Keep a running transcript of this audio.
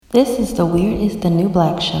This is the Weird is the New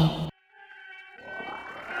Black Show.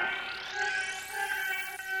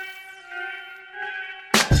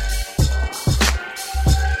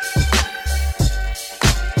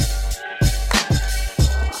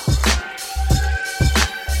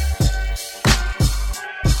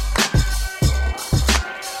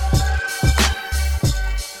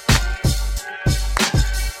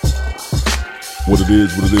 What it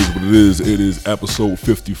is. It is episode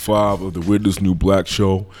 55 of the Weirdest New Black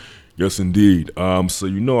Show. Yes, indeed. So I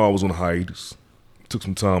was on hiatus. Took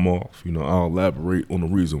some time off. I'll elaborate on the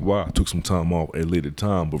reason why I took some time off at a later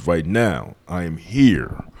time. But right now, I am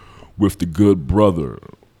here with the good brother,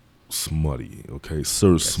 Smutty. Okay,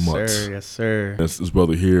 Sir Smut. Yes, sir. His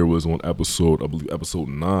brother here was on episode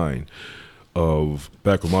 9 of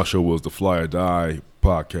back when my show was the Fly or Die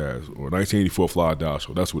podcast, or 1984 Fly or Die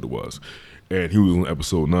show. That's what it was. And he was on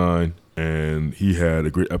episode 9, and he had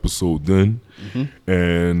a great episode then. Mm-hmm.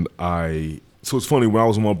 And so it's funny, when I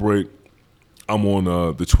was on my break, I'm on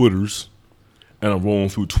the Twitters, and I'm rolling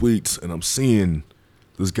through tweets, and I'm seeing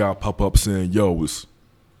this guy pop up saying, yo, it's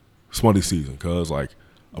Smutty season, cuz, I'm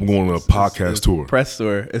going on a podcast tour. Press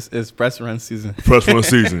tour. It's press run season. Press run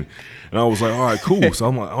season. And I was like, all right, cool. So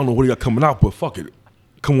I'm like, I don't know what he got coming out, but fuck it.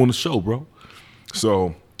 Come on the show, bro.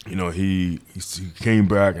 So... he came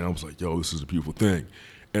back, and I was like, yo, this is a beautiful thing.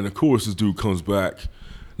 And, of course, this dude comes back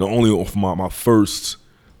not only off my first,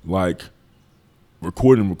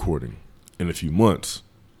 recording in a few months,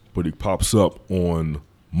 but he pops up on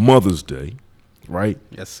Mother's Day, right?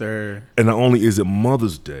 Yes, sir. And not only is it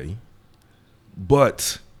Mother's Day,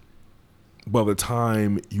 but by the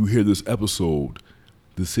time you hear this episode,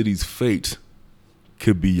 the city's fate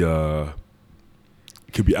could be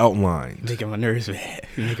outlined. Making my nerves bad.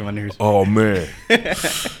 Oh, man.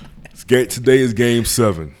 Today is Game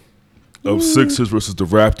 7 of Sixers versus the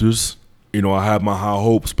Raptors. I have my high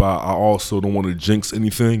hopes, but I also don't want to jinx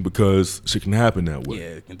anything because shit can happen that way. Yeah,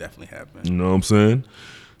 it can definitely happen. You know what I'm saying?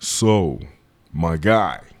 So, my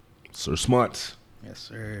guy, Sir Smut. Yes,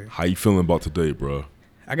 sir. How you feeling about today, bro?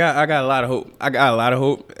 I got a lot of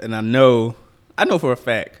hope. And I know for a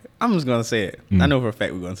fact. I'm just gonna say it. I know for a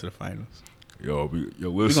fact we're going to the finals. Yo, listen.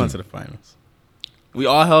 We're going to the finals. We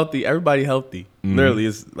all healthy. Everybody healthy. Mm-hmm. Literally,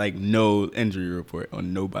 it's no injury report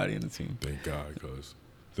on nobody in the team. Thank God, cuz.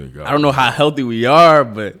 Thank God. I don't know how healthy we are,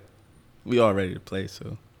 but we all ready to play.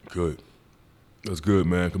 So good. That's good,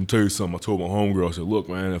 man. Let me tell you something. I told my homegirl, I said, look,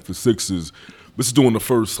 man, if the Sixers, this is doing the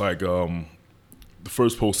first postseason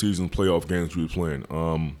playoff games we were playing.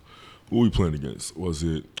 Who were we playing against? Was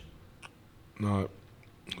it not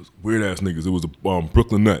weird ass niggas? It was the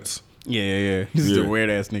Brooklyn Nets. Yeah. These are weird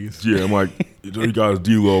ass niggas. Yeah, I'm like, you guys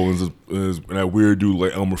D-Lo and that weird dude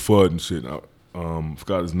like Elmer Fudd and shit. I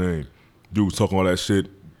forgot his name. Dude was talking all that shit.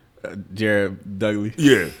 Jared Dudley.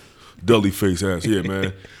 Yeah, Dudley face ass. Yeah,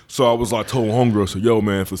 man. So I was told homegirl, so yo,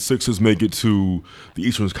 man, if the Sixers make it to the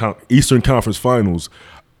Eastern Conference Finals,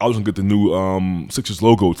 I was gonna get the new Sixers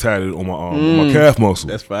logo tatted on my calf muscle.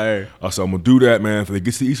 That's fire. I said I'm gonna do that, man. If they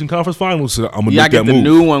get to the Eastern Conference Finals, I'm gonna make that get move. The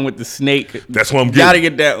new one with the snake. That's what I'm getting. You gotta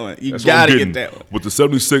get that one. You gotta get that one with the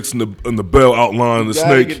 76 and the bell outline and the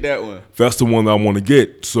snake. Get that one. That's the one that I want to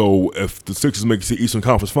get. So if the Sixers make it to the Eastern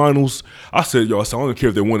Conference Finals, I said, I don't care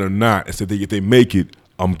if they win or not. I said if they make it,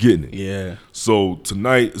 I'm getting it. Yeah. So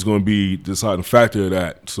tonight is going to be the deciding factor of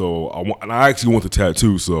that. So I actually want the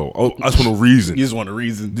tattoo. So I just want a reason. You just want a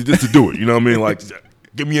reason just to do it. You know what I mean?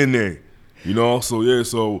 Get me in there. So yeah.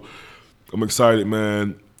 So I'm excited,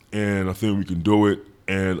 man, and I think we can do it.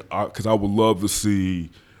 And because I would love to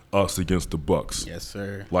see us against the Bucks. Yes,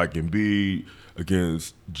 sir. Like Embiid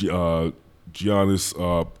against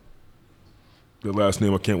Giannis. The last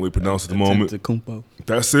name I can't really pronounce at the moment. Antetokounmpo.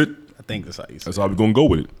 That's it. I think that's how you say it. That's how we're going to go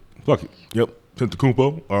with it. Fuck it. Yep.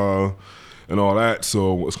 Antetokounmpo and all that.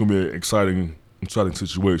 So it's going to be an exciting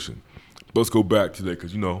situation. Let's go back today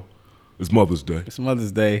because, it's Mother's Day. It's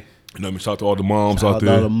Mother's Day. Shout out to all the moms out there.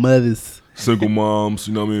 Shout out to all the mothers. Single moms,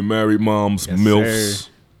 married moms, yes, MILFs. Sir.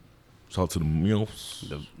 Shout out to the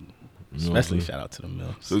MILFs. Especially shout out to the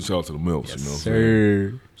MILFs. Shout out to the MILFs, yes,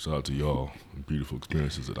 sir. Shout out to y'all. Beautiful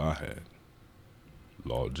experiences that I had.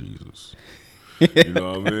 Lord Jesus. You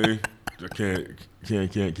know what I mean? I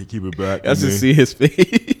can't keep it back. I just see his face.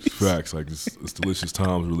 It's facts. It's delicious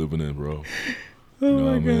times we're living in, bro. Oh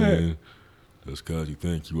my God. Man? Just because you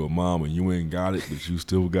think you a mom and you ain't got it, but you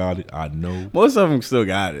still got it. I know. Most of them still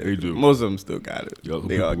got it. They do. Most of them still got it. Yo,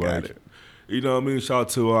 they all got it. You know what I mean? Shout out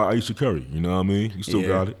to Aisha Curry. You know what I mean? You still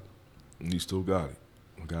got it. You still got it.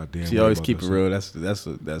 Goddamn. She always keep it real. That's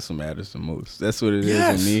what matters the most. That's what it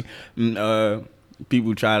is with me.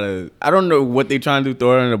 people try to, I don't know what they trying to do,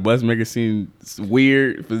 throw her on the bus, make it seem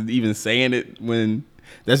weird for even saying it when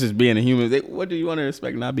that's just being a human. What do you want to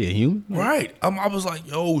expect, not be a human? Right. I was like,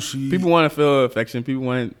 yo, people want to feel affection. People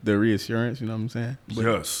want the reassurance. You know what I'm saying? But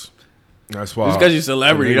yes. That's why. just because you're a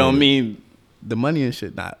celebrity don't mean the money and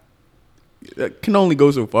shit it can only go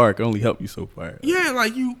so far. It can only help you so far. Yeah,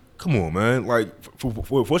 like you. Come on, man. Like for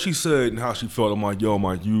what she said and how she felt, I'm like, yo,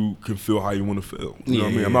 you can feel how you want to feel. You know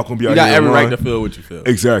what I mean? I'm not gonna be out here. You got every online. right to feel what you feel.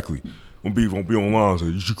 Exactly. Won't be online. Say,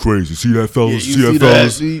 you crazy? See that, fellas? Yeah, see that,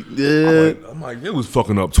 fellas? Yeah. I'm like, it was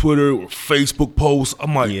fucking up Twitter or Facebook posts.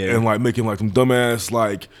 I'm like, and like making like some dumbass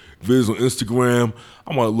like videos on Instagram.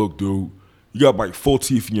 I'm like, look, dude, you got like 4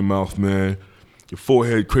 teeth in your mouth, man. Your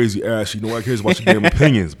forehead crazy ass. You know, I cares about your damn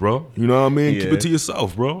opinions, bro. You know what I mean? Keep it to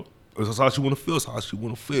yourself, bro. That's how she want to feel. That's how she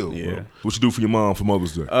want to feel, bro. What you do for your mom for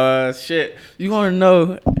Mother's Day? Shit. You want to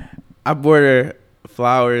know, I bought her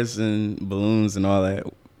flowers and balloons and all that,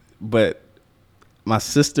 but my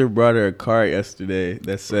sister brought her a card yesterday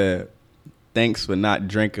that said, thanks for not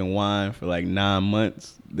drinking wine for like 9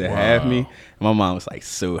 months to have me. And my mom was like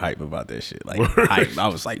so hype about that shit. Like hype. I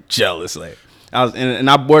was like jealous. Like I was, and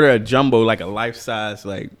I bought her a jumbo, like a life size,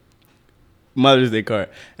 like Mother's Day card.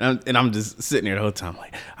 And I'm just sitting there the whole time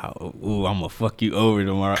like, ooh, I'm gonna fuck you over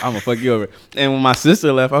tomorrow. I'm gonna fuck you over. And when my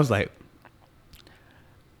sister left, I was like,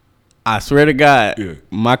 I swear to God,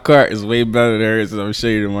 my card is way better than hers. I'm gonna show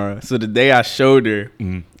you tomorrow. So the day I showed her,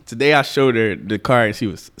 the card, she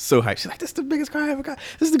was so hyped. She's like, "This is the biggest card I ever got.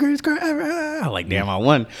 This is the greatest card ever." I'm like, "Damn, I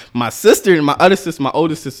won." My sister and my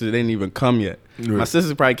older sister didn't even come yet. My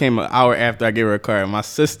sister probably came an hour after I gave her a card. My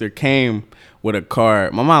sister came with a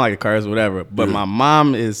card. My mom like cards, whatever, but my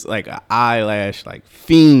mom is like an eyelash like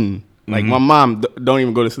fiend. Like my mom don't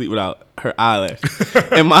even go to sleep without her eyelash.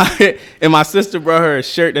 and my sister brought her a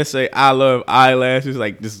shirt that say "I love eyelashes."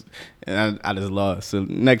 Like this, and I just lost. So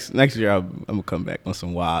next year I'm gonna come back on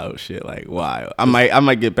some wild shit, like wild. I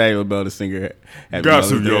might get Patti LaBelle to sing her. Got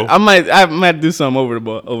to, yo. I might do something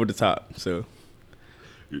over the top. So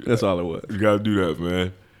that's all it was. You gotta do that,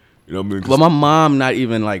 man. You know what I mean? But my mom not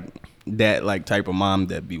even like that like type of mom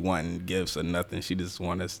that be wanting gifts or nothing. She just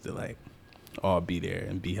want us to like all be there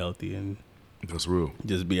and be healthy and that's real.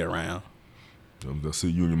 Just be around. I see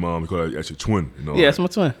you and your mom. You call that your twin. You know, yeah, it's my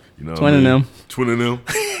twin. You know, twin and them. Twin and them.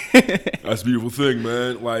 That's a beautiful thing,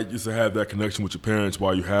 man. Like just to have that connection with your parents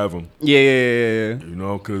while you have them. Yeah. You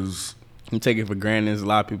know, because you take it for granted. There's a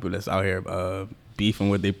lot of people that's out here beefing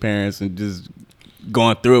with their parents and just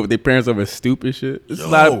going through it with their parents over stupid shit. There's a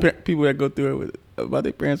lot of people that go through it about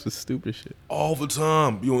their parents with stupid shit all the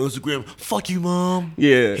time. Be on Instagram, fuck you, mom.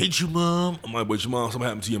 Yeah, hate you, mom. I'm like, but your mom, something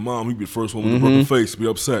happened to your mom, you be the first one with a broken face, be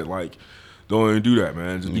upset. Like, don't even do that,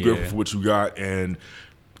 man. Just be grateful for what you got. And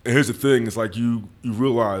here's the thing: it's like you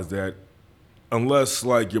realize that unless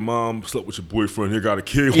like your mom slept with your boyfriend, you got a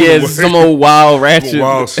kid. Yeah, some old wild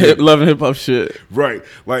ratchet, shit. Loving hip hop shit. Right,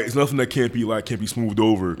 like it's nothing that can't be smoothed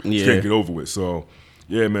over. You can't get over with. So,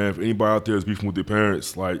 yeah, man. If anybody out there is beefing with their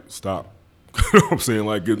parents, like stop. You know what I'm saying?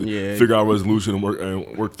 Like, figure out a resolution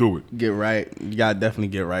and work through it. Get right. You gotta definitely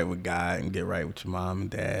get right with God and get right with your mom and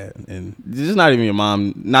dad. And just not even your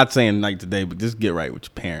mom, not saying like today, but just get right with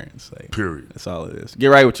your parents. Like, period. That's all it is. Get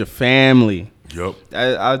right with your family. Yep.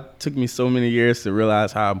 I took me so many years to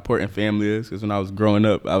realize how important family is. Because when I was growing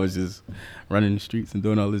up, I was just running the streets and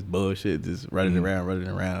doing all this bullshit, just running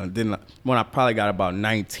around. Then when I probably got about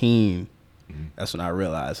 19, that's when I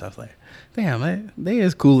realized, I was like, damn, man, they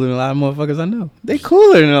is cooler than a lot of motherfuckers I know. They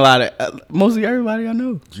cooler than a lot of, mostly everybody I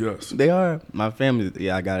know. Yes. They are. My family,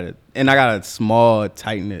 yeah, I got it. And I got a small,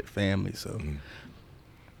 tight-knit family, so.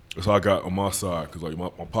 That's all I got on my side, because like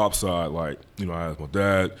my pop's side, like, you know, I have my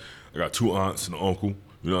dad, I got 2 aunts and an uncle,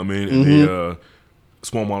 you know what I mean? And they,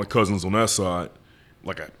 small amount of cousins on that side,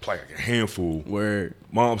 like a handful. Word.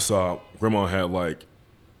 Mom's side, grandma had like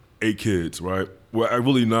 8 kids, right? Well,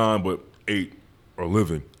 really 9, but 8 are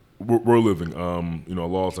living. We're living. You know, I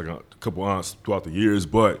lost like a couple aunts throughout the years,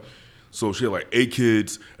 but so she had like 8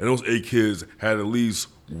 kids, and those 8 kids had at least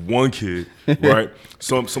 1 kid, right?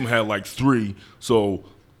 Some had like 3, so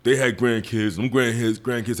they had grandkids. Them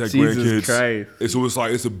grandkids had Jesus grandkids. Christ. And so it's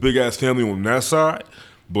like it's a big ass family on that side,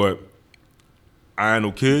 but I ain't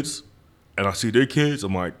no kids, and I see their kids.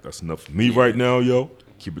 I'm like, that's enough for me right now, yo.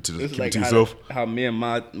 Keep it to yourself. How me and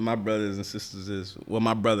my brothers and sisters is. Well,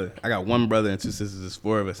 my brother, I got 1 brother and 2 sisters. There's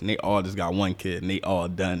 4 of us, and they all just got 1 kid, and they all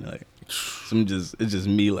done. Like, it's just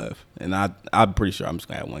me left, and I'm pretty sure I'm just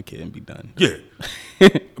gonna have 1 kid and be done. Yeah,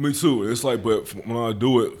 me too. It's like, but when I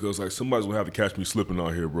do it, because like somebody's gonna have to catch me slipping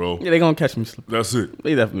out here, bro. Yeah, they gonna catch me slipping. That's it.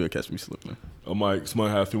 They definitely gonna catch me slipping. I'm like,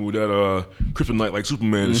 somebody have to with that kryptonite like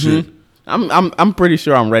Superman and shit. I'm pretty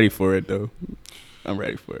sure I'm ready for it though. I'm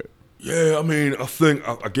ready for it. Yeah, I mean, I think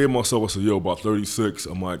I gave myself, I said, yo, about 36.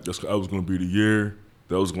 I'm like, that was going to be the year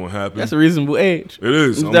that was going to happen. That's a reasonable age. It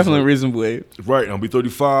is. It's definitely a reasonable age. Right, I'll be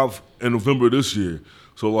 35 in November this year.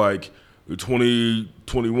 So, like,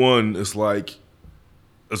 2021, it's like,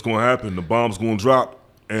 it's going to happen. The bomb's going to drop,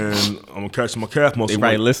 and I'm going to catch my calf muscle. They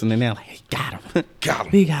probably listening now like, hey, got him. Got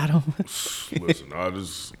him. We got him. Listen, I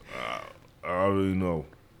already know.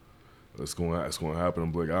 It's going to happen.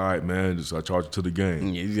 I'm like, all right, man, I charge it to the game.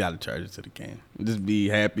 Yeah, you got to charge it to the game. Just be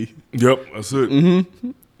happy. Yep, that's it.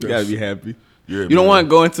 Mm-hmm. You got to be happy. Yeah, you don't want to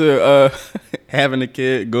go into having a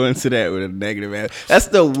kid, go into that with a negative ass. That's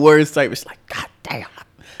the worst type. It's like, God damn.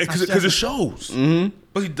 Because it shows. Mm-hmm.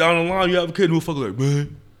 But down the line, you have a kid who fucking like,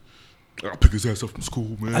 man, I'll pick his ass up from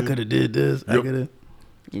school, man. I could have did this. Yep. I could have.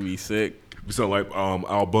 You be sick. You sound like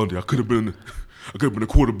Al Bundy. I could have been a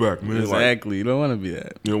quarterback, man. Exactly. You don't want to be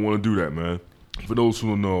that. You don't want to do that, man. For those who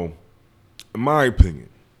don't know, in my opinion,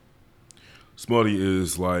 Smutty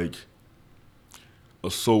is like a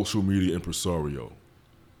social media impresario.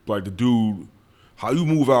 Like the dude, how you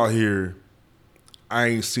move out here, I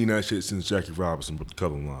ain't seen that shit since Jackie Robinson with the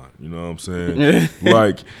color line. You know what I'm saying?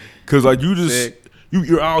 Like, cause like you just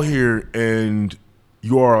you're out here and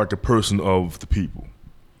you are like a person of the people,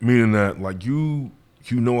 meaning that like you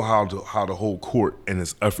know how to hold court and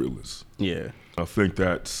it's effortless. Yeah, I think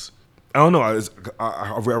that's I don't know.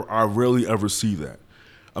 I rarely ever see that.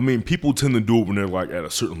 I mean, people tend to do it when they're like at a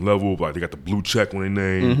certain level, like they got the blue check on their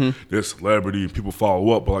name, they're a celebrity, and people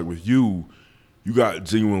follow up. But like with you got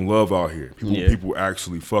genuine love out here. People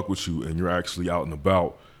actually fuck with you, and you're actually out and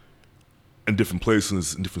about in different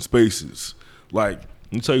places, in different spaces. Like,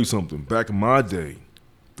 let me tell you something. Back in my day,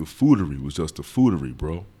 the foodery was just the foodery,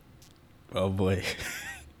 bro. Oh boy,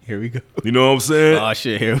 here we go. You know what I'm saying? Oh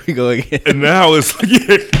shit, here we go again. And now it's like,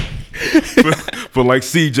 yeah. but like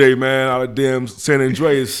CJ, man, out of damn San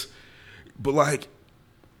Andreas. But like,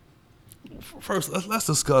 first, let's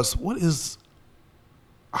discuss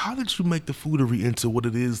how did you make the foodery into what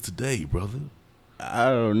it is today, brother?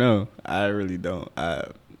 I don't know. I really don't.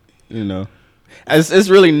 It's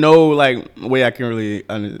really no like way I can really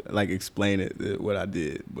like explain it what I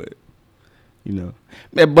did, but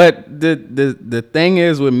But the thing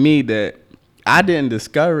is with me that I didn't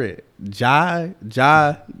discover it. Shout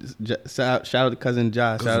out to cousin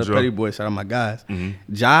Ja, shout out to Petty Boy, shout out my guys.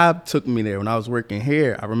 Ja took me there when I was working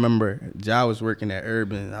here. I remember Ja was working at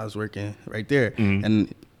Urban. I was working right there,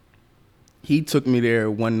 and he took me there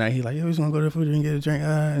one night. He like, yo, we just want to go to the food and get a drink.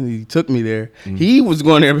 And he took me there. He was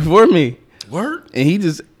going there before me. Word? And he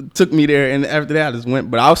just took me there, and after that I just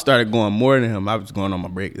went. But I started going more than him. I was going on my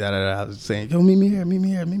break. I was saying, yo, meet me here, meet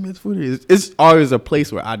me at the food. It's always a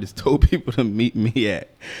place where I just told people to meet me at.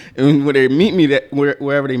 And when they meet me,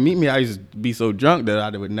 wherever they meet me, I used to be so drunk that I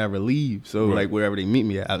would never leave. So like wherever they meet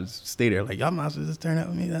me at, I would stay there. Like, y'all might just turn up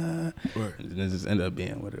with me. Right. And it just ended up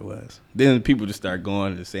being what it was. Then people just started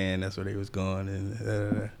going and saying that's where they was going.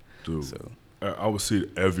 And dude, so I would see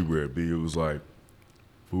it everywhere. It was like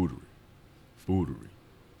foodery.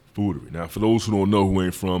 Now, for those who don't know, who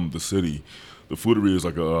ain't from the city, the foodery is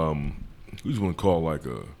like a we just want to call it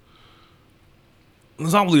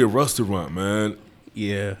it's not really a restaurant, man.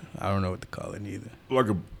 Yeah, I don't know what to call it either. Like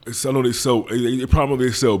I know they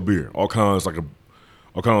sell beer, all kinds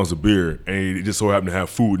of beer, and they just so happen to have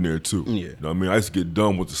food in there too. Yeah, you know what I mean, I used to get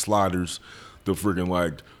done with the sliders, the freaking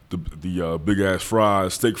like the big ass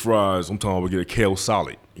fries, steak fries. I'm talking about get a kale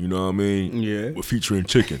salad. You know what I mean? Yeah. With featuring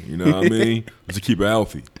chicken. You know what I mean? Just to keep it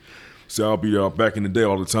healthy. So I'll be back in the day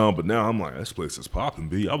all the time, but now I'm like, this place is popping,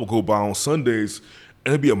 B. I would go by on Sundays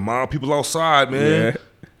and there'd be a mile of people outside, man. Yeah.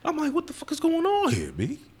 I'm like, what the fuck is going on here,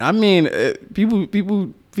 B? I mean,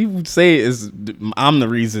 people say I'm the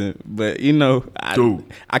reason, but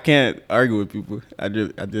I can't argue with people. I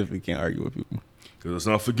definitely can't argue with people. Cause let's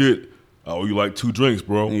not forget, I owe you like 2 drinks,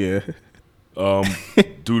 bro. Yeah.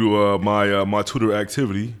 Due to my Twitter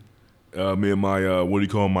activity, me and my what do you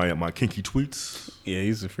call my kinky tweets? Yeah,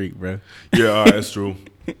 he's a freak, bro. Yeah, all right, that's true.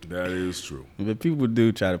 That is true. But people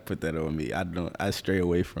do try to put that on me. I stray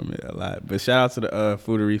away from it a lot. But shout out to the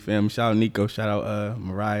Foodery fam. Shout out Nico. Shout out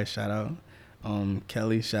Mariah. Shout out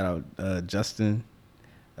Kelly. Shout out Justin.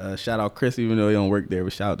 Shout out Chris, even though he don't work there.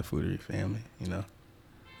 But shout out the Foodery family. My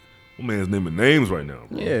man's naming names right now,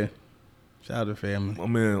 bro. Yeah. Shout out to family. My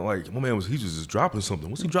man was just dropping something.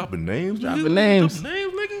 Was he dropping names? Dropping names.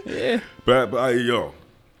 Dropping names, nigga? Yeah. But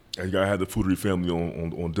you gotta have the Foodery family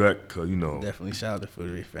on deck, cause Definitely shout out to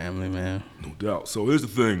Foodery family, man. No doubt. So here's the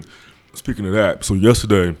thing. Speaking of that, so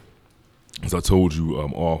yesterday, as I told you,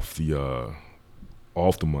 off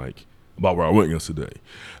the mic, about where I went yesterday.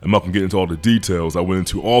 I'm not gonna get into all the details I went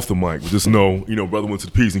into off the mic, but just know, brother went to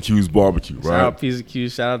the P's and Q's barbecue, right? Shout out P's and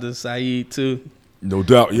Q's. Shout out to Saeed too. No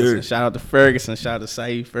doubt, yeah. Listen, shout out to Ferguson. Shout out to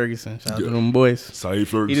Saeed Ferguson. Shout out to them boys. Saeed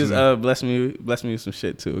Ferguson. He just blessed me with some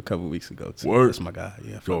shit too a couple weeks ago too. Word. That's my guy.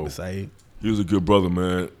 Yeah, fuck with Saeed. He was a good brother,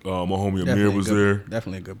 man. My homie Amir was there.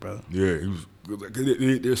 Definitely a good brother. Yeah, he was.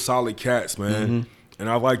 They're solid cats, man. Mm-hmm. And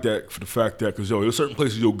I like that for the fact that, because, there's certain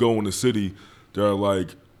places you'll go in the city that are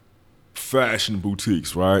like fashion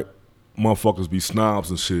boutiques, right? Motherfuckers be snobs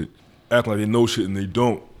and shit, acting like they know shit and they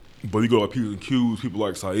don't. But you go like P's and Q's, people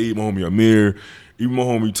like Saeed, my homie Amir, even my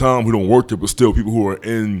homie Tom, who don't work there, but still people who are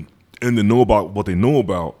in the know about what they know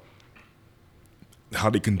about, how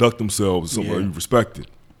they conduct themselves, something that you respected.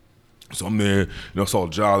 So I'm there, I saw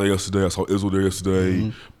Ja there yesterday, I saw Izzo there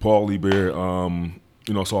yesterday, Paulie Bear,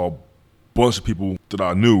 I saw a bunch of people that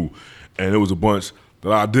I knew, and there was a bunch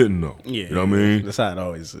that I didn't know. Yeah, you know what I mean? That's how it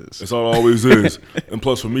always is. That's how it always is. And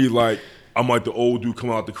plus for me, like, I'm like the old dude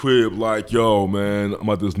coming out the crib, like, yo, man, I'm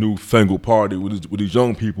at this new fangled party with these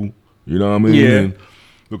young people, you know what I mean? Yeah. And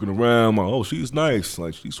looking around, I'm like, oh, she's nice,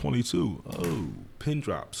 like, she's 22. Oh, pin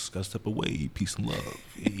drops, gotta step away, peace and love.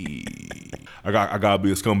 Hey. I gotta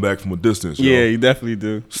be a scumbag from a distance. Yeah, you definitely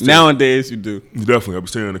do. Nowadays, you do. You definitely. I be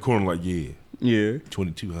standing in the corner like, yeah,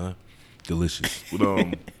 22, huh? Delicious.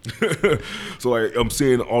 But so like I'm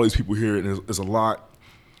seeing all these people here, and there's a lot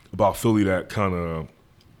about Philly that kind of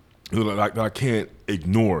that I can't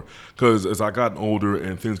ignore. Because as I got older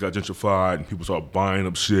and things got gentrified and people started buying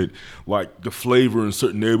up shit, like the flavor in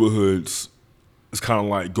certain neighborhoods is kind of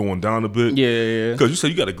like going down a bit. Yeah. Because you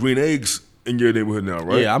said you got a Green Eggs in your neighborhood now,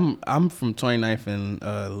 right? Yeah, I'm from 29th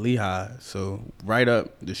and Lehigh, so right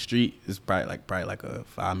up the street is probably like a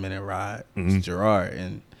 5-minute ride. It's Girard,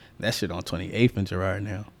 and that shit on 28th and Girard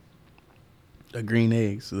now. A Green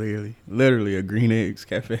Eggs, literally a Green Eggs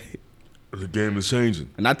cafe. The game is changing.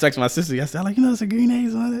 And I text my sister yesterday, I'm like, it's a Green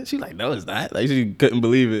Eggs on it? She's like, no, it's not. Like, she couldn't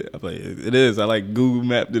believe it. I'm like, it is. I like Google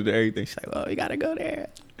mapped it and everything. She's like, you gotta go there.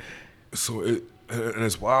 So and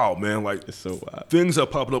it's wild, man. Like, it's so wild. Things are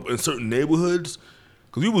popping up in certain neighborhoods.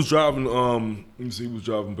 Cause he was driving. He was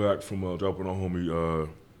driving back from dropping our homie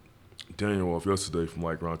Daniel off yesterday from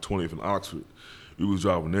like around 20th in Oxford. We was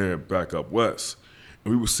driving there back up west,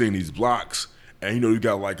 and we was seeing these blocks. And you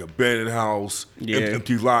got like a abandoned house,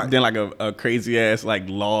 empty lot. Then like a crazy ass like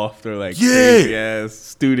loft or like crazy ass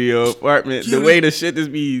studio apartment. The way the shit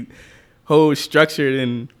just be whole structured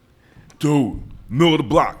and dude, middle of the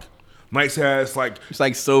block. Nice ass, like it's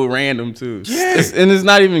like so random too. Yeah, and it's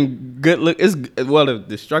not even good look. It's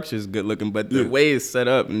the structure is good looking, but the way it's set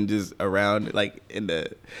up and just around like in the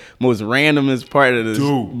most randomest part of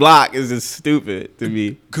the block is just stupid to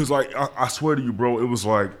me. Cause like I swear to you, bro, it was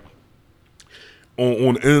like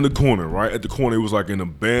on the end of the corner, right at the corner, it was like an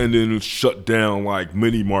abandoned, shut down like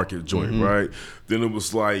mini market joint, right? Then it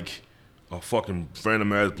was like a fucking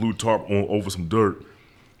random ass blue tarp over some dirt.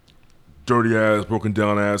 Dirty ass, broken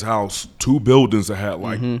down ass house. 2 buildings that had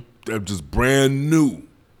like they're just brand new.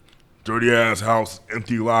 Dirty ass house,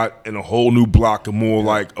 empty lot, and a whole new block of more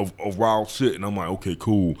like of wild shit. And I'm like, okay,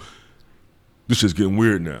 cool. This shit's getting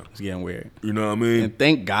weird now. It's getting weird. You know what I mean? And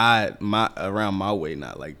thank God around my way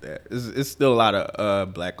not like that. It's still a lot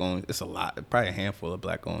of black owned. It's a lot, probably a handful of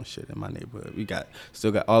black owned shit in my neighborhood. We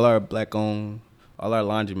still got all our black owned, all our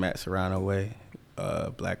laundromats around our way,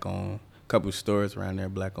 black owned. Couple stores around there,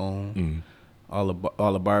 black owned. All the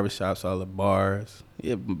barbershops, all the bars.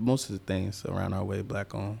 Yeah, most of the things around our way,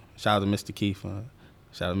 black owned. Shout out to Mr. Keefe.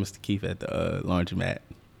 Shout out to Mr. Keefe at the laundromat.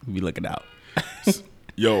 Be looking out.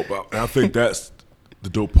 Yo, but I think that's the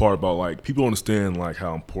dope part about like people understand like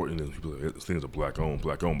how important it is. People things are black owned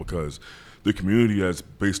because the community that's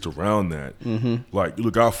based around that, like you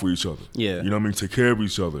look out for each other. Yeah, you know what I mean. Take care of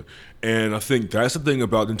each other, and I think that's the thing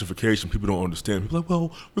about gentrification. People don't understand. People are like,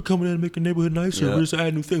 well, we're coming in and making the neighborhood nicer. We're just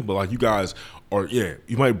adding new things, but like you guys are, you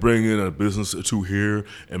might bring in a business or two here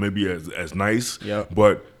and maybe as nice,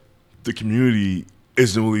 but the community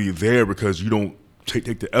isn't really there because you don't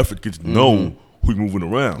take the effort to get to know who you moving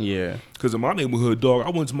around. Yeah. Because in my neighborhood, dog, I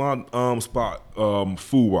went to my spot,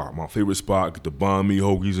 Food Wop, my favorite spot, get the banh mi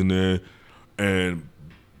hoagies in there. And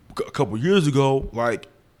a couple years ago, like,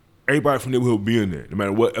 everybody from the neighborhood would be in there. No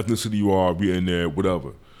matter what ethnicity you are, be in there,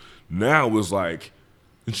 whatever. Now it was like,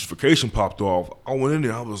 gentrification popped off. I went in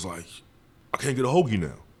there, I was like, I can't get a hoagie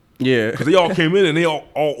now. Yeah. Because they all came in and they all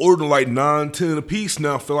ordered like 9, 10 a piece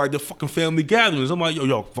now. Feel like they're fucking family gatherings. I'm like, yo,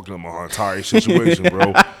 y'all fucking up my entire situation,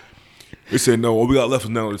 bro. They said, no, what we got left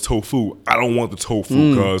is now the tofu. I don't want the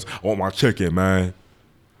tofu because I want my chicken, man.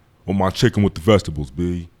 I want my chicken with the vegetables,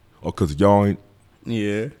 B. Or because y'all ain't.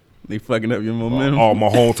 Yeah. They fucking up your momentum. My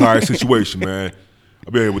whole entire situation, man. I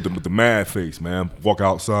be here with the mad face, man. Walk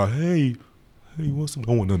outside, hey, what's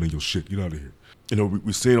going on in your shit? Get out of here. You know,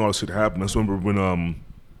 we seen all this shit happen. I just remember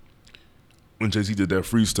when Jay-Z did that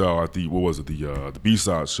freestyle at the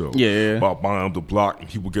B-side show. Yeah. About buying up the block and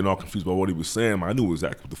people getting all confused about what he was saying. I knew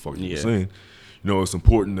exactly what the fuck he was saying. You know, it's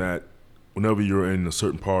important that whenever you're in a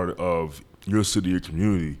certain part of your city or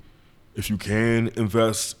community, if you can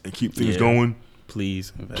invest and keep things going,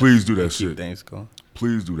 please do that shit. Keep things going.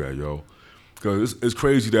 Please do that, yo. Because it's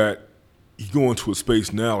crazy that you go into a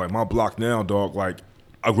space now, like my block now, dog, like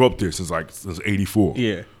I grew up there since 84.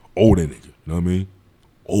 Yeah. Old nigga, you know what I mean?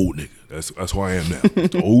 Old nigga. That's who I am now.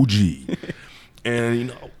 OG. And you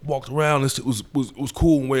know, I walked around and it was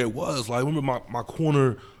cool in the way it was. Like I remember my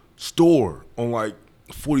corner store on like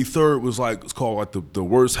 43rd was like, it's called like the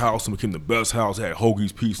worst house and became the best house. It had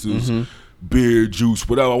hoagies, pizzas, beer, juice,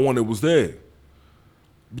 whatever I wanted was there.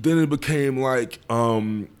 But then it became like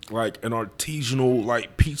an artisanal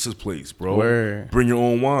like pizza place, bro. Word. Bring your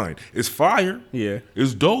own wine. It's fire. Yeah.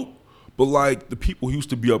 It's dope. But like the people who used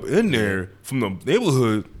to be up in there from the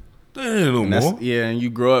neighborhood, they ain't no more. Yeah, and you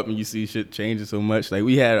grow up and you see shit changing so much. Like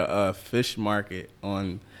we had a fish market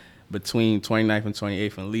on between 29th and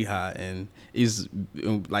 28th in Lehigh, and it's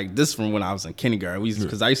like this from when I was in kindergarten.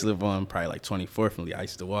 Because I used to live on probably like 24th and Lehigh. I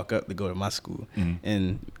used to walk up to go to my school,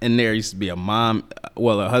 and in there used to be a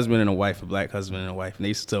husband and a wife, a black husband and a wife, and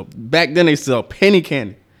they still back then they sell penny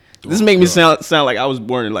candy. This make me sound like I was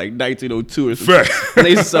born in like 1902 or something. And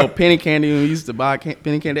they used to sell penny candy, and we used to buy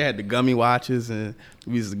penny candy. They had the gummy watches, and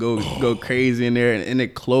we used to go crazy in there. And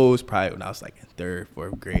it closed probably when I was like in 3rd,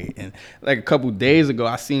 4th grade. And like a couple days ago,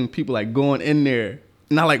 I seen people like going in there,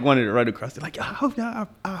 and I like wanted to run across. They're like, I hope y'all.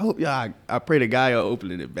 I pray to God y'all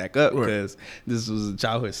opening it back up because this was a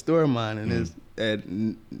childhood store of mine, and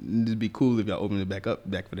it'd be cool if y'all opened it back up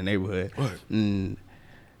for the neighborhood.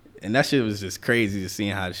 And that shit was just crazy, just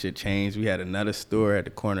seeing how the shit changed. We had another store at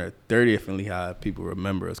the corner of 30th and Lehigh. People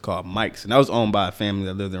remember it was called Mike's, and that was owned by a family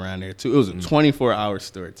that lived around there too. It was a 24-hour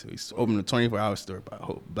store too. He opened a 24-hour store by a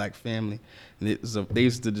whole black family, and they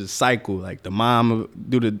used to just cycle. Like the mom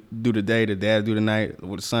do the day, the dad do the night,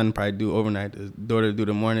 or the son probably do overnight, the daughter do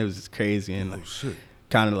the morning. It was just crazy and like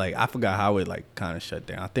kind of like I forgot how it like kind of shut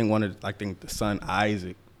down. I think the son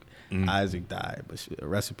Isaac died, but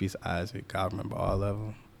rest in peace Isaac. I remember all of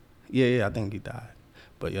them. Yeah, I think he died.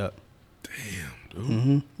 But yup. Damn,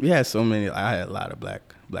 dude. We had so many. I had a lot of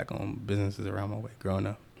black-owned businesses around my way growing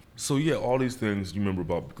up. So yeah, all these things you remember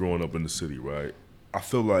about growing up in the city, right? I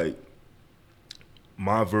feel like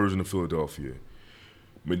my version of Philadelphia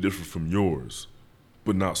may differ from yours,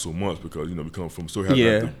 but not so much because we come from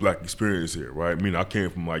the black experience here, right? I mean, I came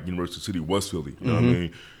from like University City, West Philly. You know what I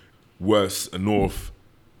mean? West and North,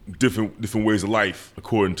 different ways of life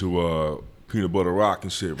according to Peanut Butter Rock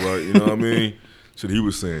and shit, right? You know what I mean? Shit he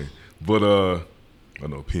was saying. But I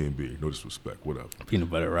know P&B, no disrespect, whatever. Peanut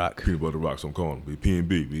Butter Rock, so I'm calling him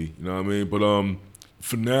P&B, B. You know what I mean? But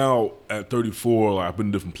for now, at 34, like, I've been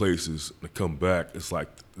in different places and I come back. It's like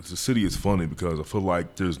the city is funny because I feel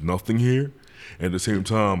like there's nothing here, and at the same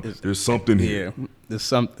time, there's something here. Yeah, there's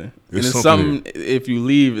something. There's something. If you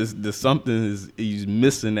leave, the something is you're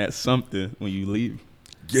missing that something when you leave.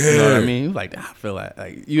 Yeah. You know what I mean? Like, I feel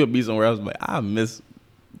like you would be somewhere else, but I miss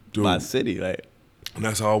my city. Like, and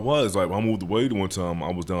that's how it was. Like, when I moved away the one time, I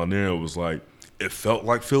was down there. It was like, it felt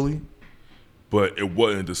like Philly, but it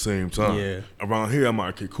wasn't at the same time. Yeah. Around here, I'm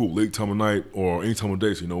like, okay, cool. Late time of night or any time of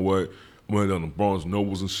day. So you know what? I went down to Barnes and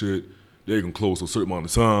Nobles and shit. They can close a certain amount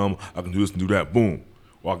of time. I can do this and do that. Boom.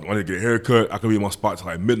 Or when I get a haircut, I can be in my spot till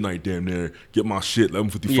like midnight damn near, get my shit,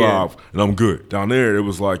 11:55, and I'm good. Down there, it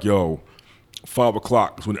was like, yo, 5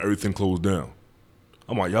 o'clock is when everything closed down.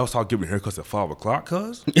 I'm like, y'all start giving haircuts at 5 o'clock,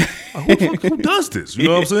 cuz? Like, who does this? You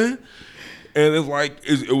know what I'm saying? And it's like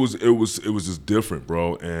it was just different,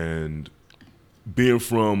 bro. And being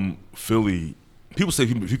from Philly, people say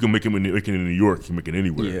if you can make it in New York, you can make it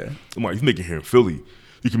anywhere. Yeah. I'm like, if you make it here in Philly,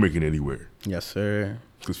 you can make it anywhere. Yes, sir.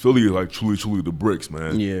 Because Philly is like truly the bricks,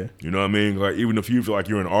 man. Yeah. You know what I mean? Like, even if you feel like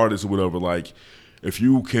you're an artist or whatever, like, if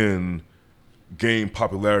you can gain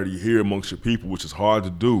popularity here amongst your people, which is hard to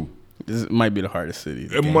do. This might be the hardest city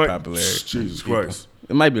to it gain might, popularity. Jesus Christ.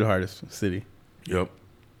 It might be the hardest city. Yep.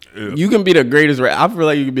 Yeah. You can be the greatest rapper. I feel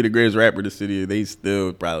like you can be the greatest rapper in the city. They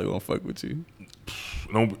still probably won't fuck with you.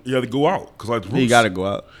 You had to go out. Cause like the Roots You got to go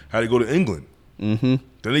out. had to go to England. Mm-hmm.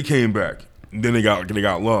 Then they came back. And then they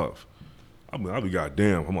got love. I mean, I'll be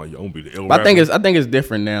goddamn. I'm like, yo, I'm gonna be the ill But rapper. I think it's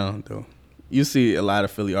different now though. You see a lot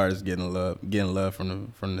of Philly artists getting love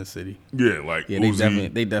from the city. Yeah, like Yeah,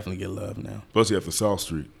 Uzi, they definitely get love now. especially after South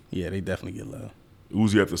Street. Yeah, they definitely get love.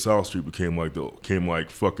 Uzi after South Street became like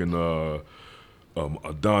fucking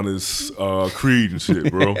Adonis Creed and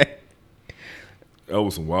shit, bro. That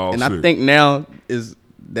was some wild and shit. I think now is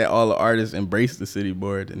that all the artists embrace the city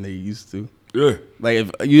more than they used to. Yeah. Like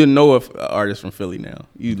if you know an artist from Philly now,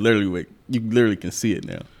 you literally can see it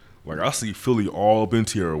now. Like I see Philly all up in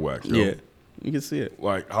Tierra Whack, yo. Yeah, you can see it.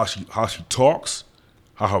 Like how she talks,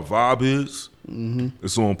 how her vibe is,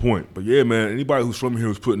 it's on point. But yeah, man, anybody who's from here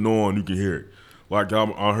who's putting on, you can hear it. Like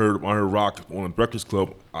I heard Rock on the Breakfast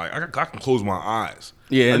Club. I can close my eyes.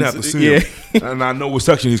 Yeah, I didn't have to see him, and I know what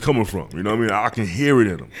section he's coming from. You know what I mean? I can hear it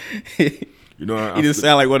in him. You know, he just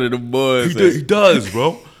sound like one of the boys. He does,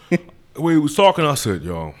 bro. When he was talking, I said,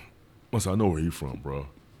 "Yo, I know where he from, bro.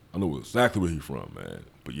 I know exactly where he from, man."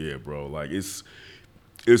 But yeah, bro, like it's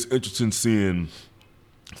interesting seeing,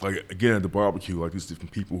 like again at the barbecue, like these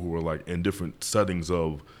different people who are like in different settings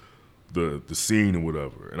of the scene and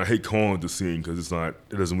whatever. And I hate calling it the scene because it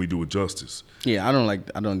doesn't really do it justice. Yeah, I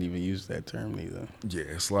don't even use that term either. Yeah,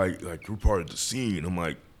 it's like we're part of the scene. I'm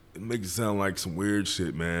like, it makes it sound like some weird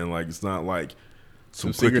shit, man. Like it's not like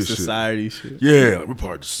some secret society shit. Yeah, like, we're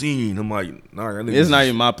part of the scene. I'm like, nah, it's not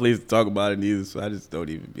even my place to talk about it either, so I just don't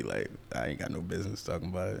even be like, I ain't got no business talking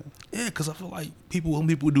about it. Yeah, because I feel like when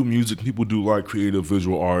people do music, people do like creative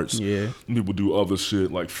visual arts. Yeah. People do other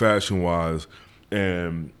shit like fashion wise,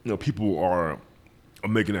 and people are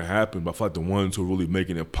making it happen. But I feel like the ones who are really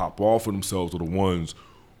making it pop off for themselves are the ones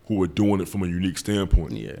who are doing it from a unique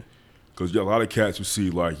standpoint. Yeah. Because a lot of cats you see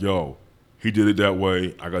like, yo, he did it that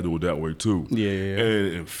way, I gotta do it that way too. Yeah.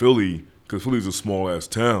 And in Philly, because Philly's a small ass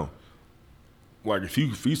town, like if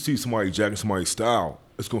you see somebody jacking somebody's style,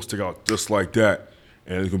 it's gonna stick out just like that,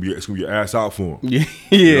 and it's gonna be your ass out for him. Yeah.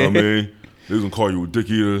 You know what I mean? They're gonna call you a dick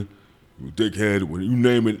eater, you a dickhead. When you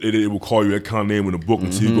name it, it will call you that kind of name in the book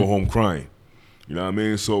until you go home crying. You know what I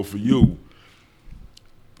mean? So for you,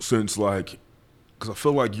 since because I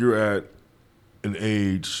feel like you're at an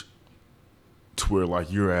age to where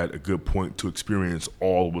like you're at a good point to experience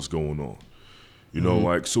all of what's going on. You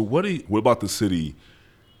know, so what about the city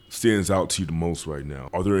stands out to you the most right now?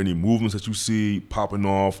 Are there any movements that you see popping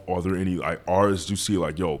off? Are there any like artists you see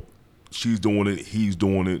like, yo, she's doing it, he's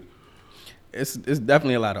doing it? It's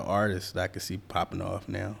definitely a lot of artists that I can see popping off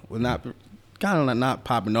now. Well, not kind of like not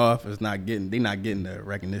popping off. They're not getting the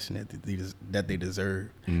recognition that they deserve.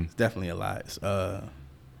 It's definitely a lot. It's,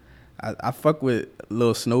 I fuck with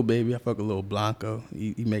Lil Snow Baby. I fuck with Lil Blanco.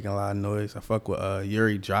 He making a lot of noise. I fuck with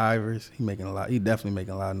Yuri Drivers. He definitely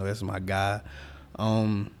making a lot of noise. That's my guy.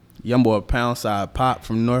 Young boy Pound Side Pop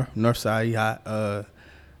from North Side. He hot.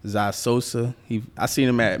 Zai Sosa. I seen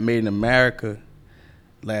him at Made in America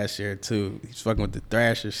last year too. He's fucking with the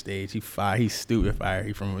Thrasher stage. He's stupid fire.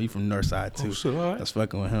 He from Northside too. Oh shit, all right. That's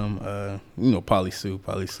fucking with him. Pauly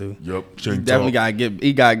Sue. Yep. He definitely gotta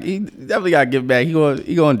get back.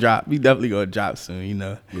 He gonna drop. He definitely gonna drop soon. You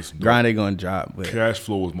know. Listen, Grande gonna drop. But Cash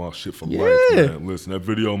Flow was my shit for life, man. Listen, that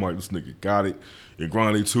video, I'm like, this nigga got it. And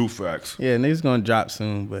Grande too, facts. Yeah, niggas gonna drop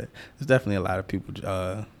soon, but there's definitely a lot of people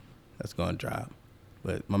that's gonna drop.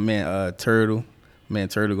 But my man Turtle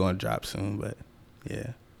gonna drop soon, but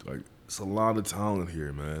yeah. Like, it's a lot of talent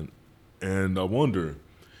here, man. And I wonder,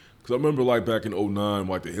 because I remember like back in 2009,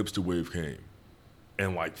 like the hipster wave came.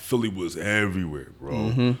 And like Philly was everywhere,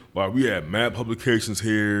 bro. Like we had mad publications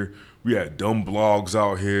here. We had dumb blogs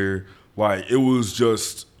out here. Like it was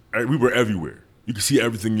just, we were everywhere. You could see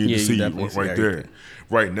everything you need to see right there.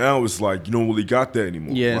 Right now, it's like you don't really got that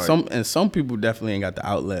anymore. Yeah, like, some people definitely ain't got the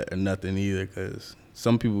outlet or nothing either, because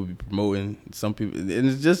some people be promoting, some people, and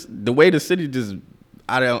it's just the way the city just.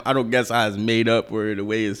 I don't guess how it's made up, or the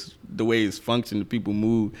way it's functioned, the people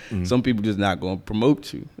move. Some people just not gonna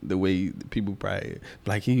promote you the way people probably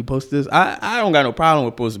like. Can you post this? I don't got no problem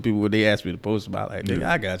with posting people what they ask me to post about. Like,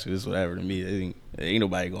 I got you. This whatever to me. Ain't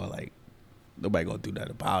nobody gonna do that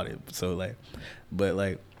about it. So like, but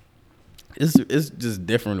like, it's just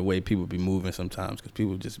different the way people be moving sometimes, because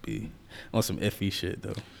people just be on some iffy shit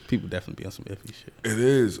though. People definitely be on some iffy shit. It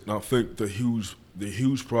is, and I think the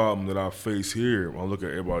huge problem that I face here when I look at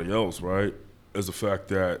everybody else, right, is the fact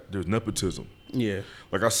that there's nepotism. Yeah.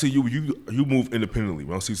 Like I see you move independently.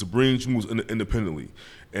 When I see Sabrina, you move independently,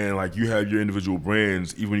 and like you have your individual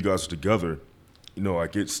brands. Even when you guys are together, you know,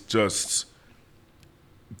 like it's just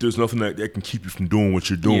there's nothing that can keep you from doing what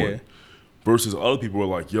you're doing. Yeah. Versus other people are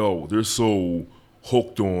like, yo, they're so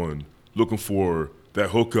hooked on looking for that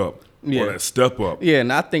hookup. Yeah. Or that step up. Yeah,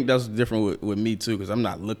 and I think that's different with me too, because I'm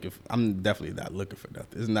definitely not looking for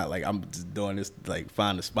nothing. It's not like I'm just doing this to like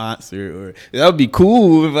find a sponsor, or that would be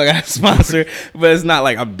cool if I got a sponsor, but it's not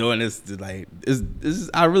like I'm doing this to like,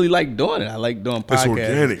 I really like doing it. I like doing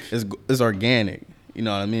podcasts. It's organic. It's organic. You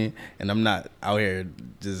know what I mean? And I'm not out here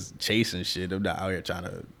just chasing shit. I'm not out here trying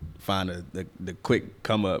to find the quick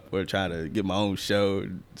come up or trying to get my own show.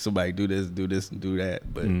 Somebody do this, and do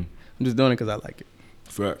that. But I'm just doing it because I like it.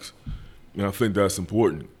 Facts. And I think that's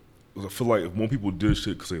important. I feel like if more people did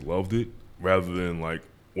shit because they loved it, rather than like,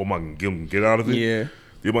 what am I gonna get out of it? Yeah,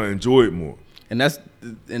 they might enjoy it more. And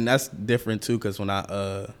that's different too. Because when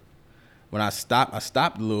I stopped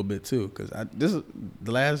a little bit too. Because this is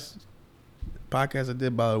the last podcast I did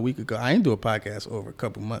about a week ago. I ain't do a podcast over a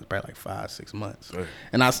couple months, probably like 5-6 months. Right.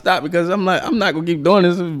 And I stopped because I'm like, I'm not gonna keep doing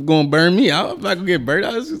this. It's gonna burn me out. I'm not gonna get burned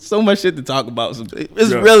out. There's so much shit to talk about.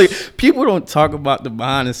 It's really, people don't talk about the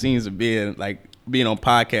behind the scenes of being on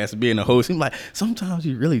podcasts, being a host. Like sometimes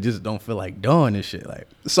you really just don't feel like doing this shit. Like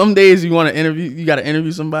some days you want to interview, you got to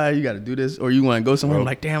interview somebody, you got to do this, or you want to go somewhere. I'm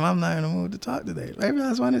like, damn, I'm not in the mood to talk today. Maybe I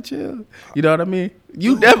just want to chill. You know what I mean?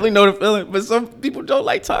 You definitely know the feeling, but some people don't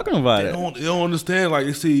like talking about it. They don't understand. Like,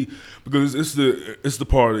 you see, because it's the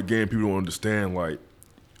part of the game people don't understand. Like,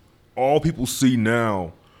 all people see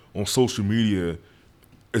now on social media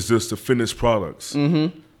is just the finished products.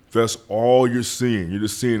 Mm-hmm. That's all you're seeing. You're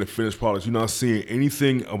just seeing the finished products. You're not seeing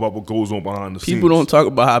anything about what goes on behind the scenes. People don't talk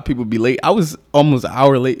about how people be late. I was almost an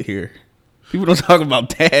hour late here. People don't talk about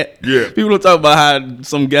that. Yeah. People don't talk about how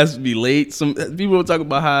some guests be late. Some people don't talk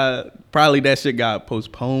about how probably that shit got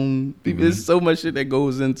postponed. People, There's so much shit that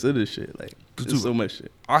goes into this shit. Like, there's so much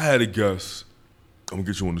shit. I had a guest. I'm gonna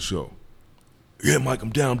get you on the show. Yeah, Mike, I'm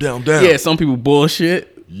down. Yeah, some people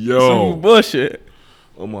bullshit. Yo, some people bullshit.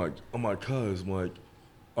 I'm like, cuz, Mike,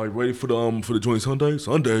 are you ready for the joint Sunday?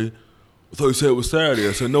 Sunday? I thought you said it was Saturday.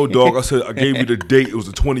 I said, no, dog. I said, I gave you the date. It was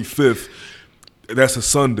the 25th. That's a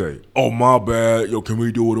Sunday. Oh, my bad. Yo, can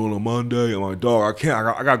we do it on a Monday? I'm like, dog, I can't.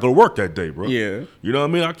 I got to go to work that day, bro. Yeah. You know what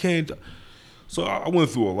I mean? I can't. So I went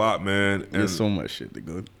through a lot, man. And there's so much shit to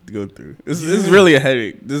go through. It's really a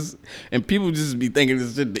headache. And people just be thinking this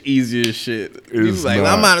is the easiest shit. People like,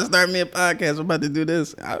 well, I'm about to start me a podcast. I'm about to do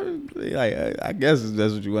this. I guess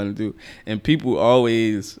that's what you want to do. And people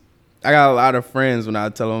always, I got a lot of friends when I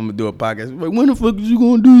tell them I'm gonna do a podcast. Like, when the fuck is you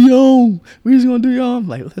gonna do your own? When is you gonna do your own? I'm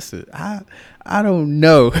like, listen, I don't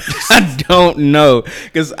know. I don't know.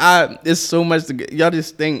 Because it's so much to get. Y'all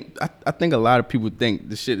just think, I think a lot of people think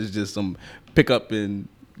the shit is just some pick up and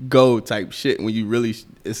go type shit when you really,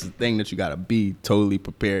 it's a thing that you gotta be totally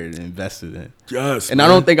prepared and invested in. Yes, and man.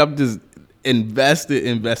 I don't think I'm just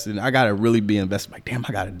invested. I gotta really be invested. Like, damn,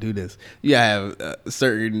 I gotta do this. You have a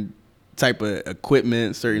certain type of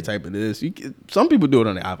equipment, certain type of this. Some people do it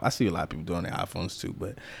on their iPhone. I see a lot of people do it on their iPhones too,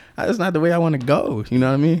 but it's not the way I want to go. You know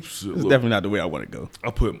what I mean? It's definitely not the way I want to go.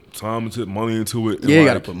 I put time into it, money into it. Yeah, you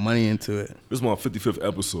gotta put money into it. This is my 55th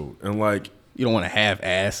episode, and like, you don't want to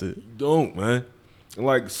half-ass it. You don't, man. And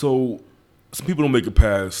like, so some people don't make it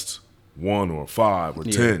past 1 or 5 or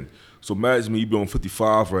 10. So imagine me, you be on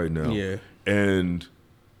 55 right now. Yeah. And,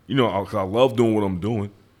 you know, I love doing what I'm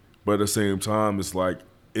doing, but at the same time, it's like,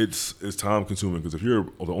 it's time consuming, because if you're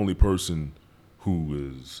the only person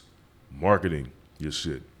who is marketing your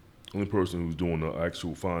shit, only person who's doing the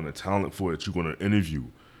actual finding the talent for it, you're going to interview,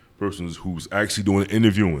 persons who's actually doing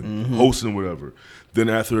interviewing, hosting, whatever. Then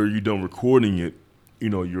after you're done recording it, you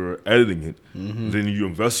know, you're editing it, then you're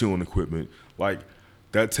investing on equipment. Like,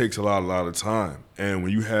 that takes a lot of time. And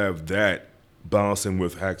when you have that balancing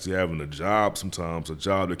with actually having a job sometimes, a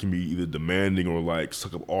job that can be either demanding or like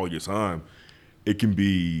suck up all your time, it can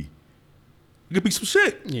be some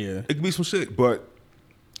shit. Yeah. It can be some shit. But,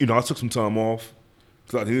 you know, I took some time off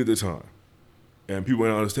because I needed the time. And people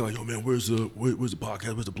don't understand, like, yo, man, where's the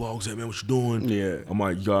podcast, where's the blogs at, man, what you doing? Yeah. I'm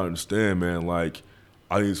like, you gotta understand, man, like,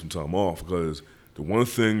 I need some time off, because the one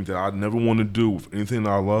thing that I never want to do with anything that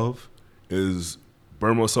I love is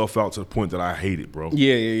burn myself out to the point that I hate it, bro.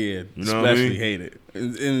 Yeah. You know Especially what I mean? hate it.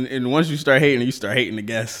 And once you start hating it, you start hating the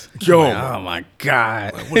guests. Yo. Like, oh, my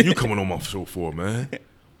God. Like, what are you coming on my show for, man?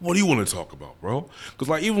 What do you want to talk about, bro? Because,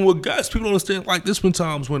 like, even with guests, people don't understand, like, there's been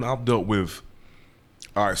times when I've dealt with,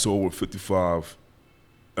 all right, so over 55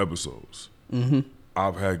 episodes,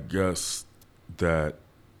 I've had guests that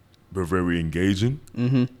were very engaging.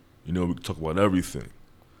 You know, we can talk about everything.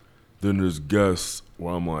 Then there's guests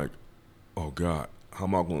where I'm like, oh God, how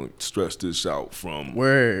am I going to stretch this out from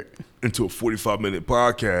into a 45-minute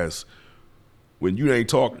podcast when you ain't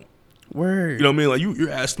talking? Word. You know what I mean? Like, you're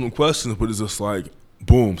asking them questions, but it's just like,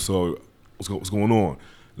 boom. So what's going on?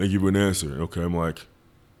 They give you an answer. Okay, I'm like,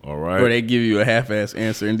 all right. Or they give you a half-ass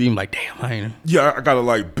answer, and then you're like, damn, I ain't. Yeah, I gotta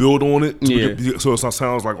like build on it. Yeah. So it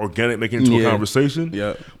sounds like organic, making it into a conversation.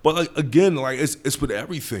 Yeah. But like, again, like, it's with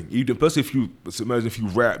everything. Especially if you imagine if you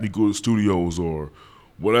rap, you go to studios or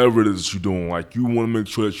whatever it is that you're doing, like you want to make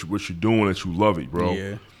sure that what you're doing, that you love it, bro.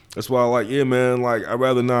 Yeah. That's why, like, yeah, man, like I'd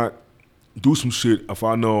rather not do some shit if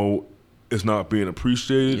I know it's not being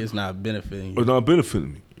appreciated. It's not benefiting you. Or not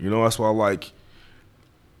benefiting me. You know, that's why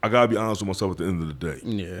I gotta be honest with myself at the end of the day.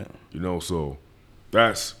 Yeah. You know, so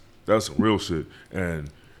that's some real shit. And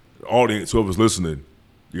the audience, whoever's listening,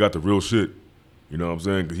 you got the real shit. You know what I'm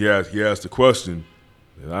saying? Because he asked the question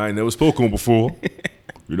that I ain't never spoken on before.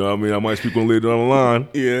 You know what I mean? I might speak on later down the line.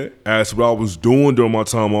 Yeah. Asked what I was doing during my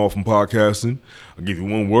time off from podcasting. I'll give you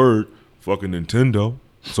one word. Fucking Nintendo.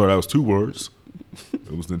 Sorry, that was 2 words.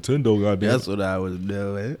 It was Nintendo, goddamn. That's what I was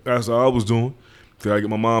doing. That's what I was doing. Till I get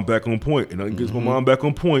my mind back on point. And I can get my mind back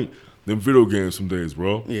on point, then video games some days,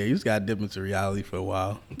 bro. Yeah, you just got to dip into reality for a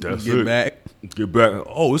while. That's Get it. back. Get back.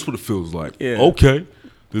 Oh, this is what it feels like. Yeah. Okay.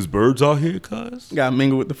 There's birds out here, cuz. Got to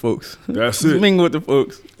mingle with the folks. That's Just it. mingle with the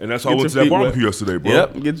folks. And that's how I Get went to your that feet wet. barbecue yesterday, bro.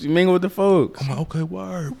 Yep, get you mingle with the folks. I'm like, okay,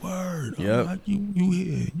 word. Yep. I'm like,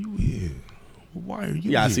 you here. Why are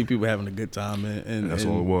you Yeah, I here? see people having a good time and That's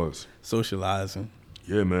all it was. socializing.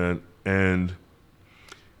 Yeah, man. And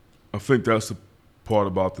I think that's the part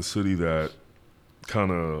about the city that kind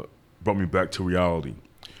of brought me back to reality.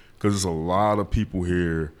 Because there's a lot of people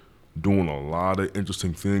here doing a lot of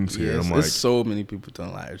interesting things here. Yeah, I'm there's like, so many people doing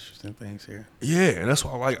a lot of interesting things here. yeah, and that's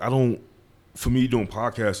why for me doing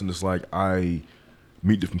podcasting, it's like I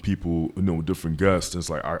meet different people, different guests. And it's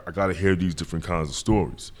like I got to hear these different kinds of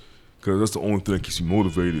stories. Because that's the only thing that keeps me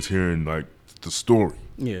motivated is hearing, like, the story.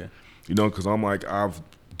 Yeah. Because I'm like, I've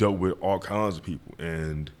dealt with all kinds of people.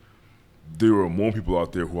 And there are more people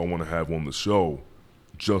out there who I want to have on the show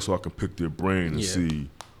just so I can pick their brain and see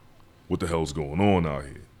what the hell's going on out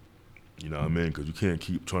here. You know what I mean? Because you can't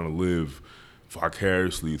keep trying to live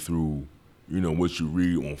vicariously through, what you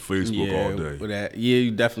read on Facebook all day. With that, you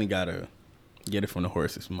definitely got to get it from the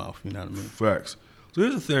horse's mouth. You know what I mean? Facts. So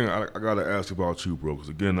here's the thing I got to ask about you, bro. Because,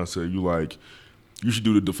 again, I said you should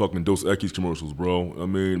do the fucking Dos Equis commercials, bro. I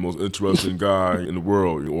mean, most interesting guy in the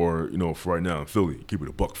world, or, for right now in Philly. Keep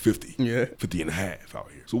it $1.50. Yeah. 50 and a half out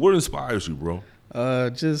here. So what inspires you, bro?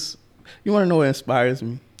 Just, you want to know what inspires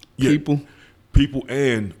me? Yeah. People,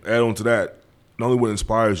 and add on to that, not only what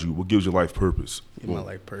inspires you, what gives your life purpose. my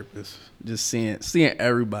life purpose. Just seeing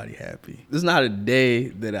everybody happy. There's not a day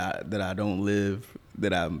that I don't live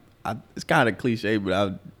that it's kind of cliche, but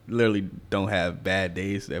I literally don't have bad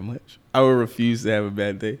days that much. I would refuse to have a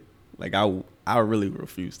bad day. Like I really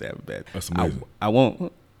refuse to have a bad day. That's amazing. I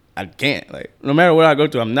won't. I can't. Like no matter what I go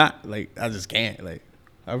to, I'm not. Like I just can't. Like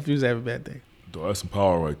I refuse to have a bad day. Dude, that's some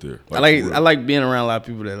power right there. I like being around a lot of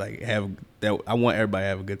people that like have that. I want everybody to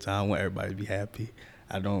have a good time. I want everybody to be happy.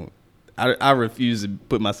 I refuse to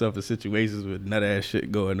put myself in situations with nut ass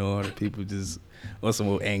shit going on and people just or some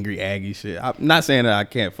old angry aggy shit. I'm not saying that I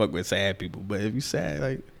can't fuck with sad people, but if you sad,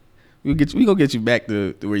 like we gonna get you back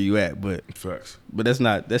to where you at. But Facts. But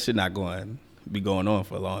that shit not be going on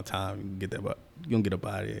for a long time. You gonna get up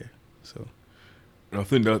out of here. So, and I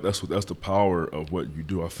think that's the power of what you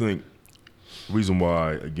do. I think the reason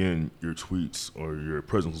why, again, your tweets or your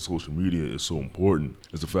presence on social media is so important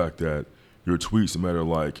is the fact that your tweets, no matter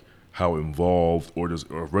like how involved or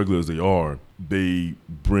regular as they are, they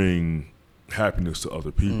bring happiness to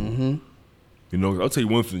other people. Mm-hmm. I'll tell you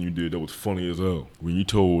one thing you did that was funny as hell. When you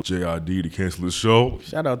told JID to cancel his show.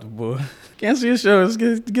 Shout out to boy. Cancel your show. Let's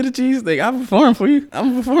get a cheesesteak. I'll perform for you.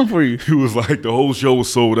 I'm gonna perform for you. He was like, the whole show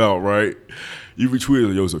was sold out, right? You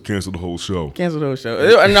retweeted, yo, so cancel the whole show. Cancel the whole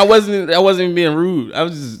show. And I wasn't even being rude. I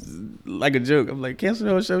was just like a joke. I'm like, cancel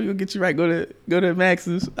the whole show. You'll get you right. Go to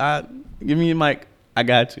Max's. Give me your mic. I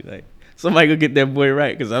got you. Like somebody go get that boy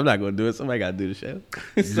right because I'm not gonna do it. Somebody gotta do the show.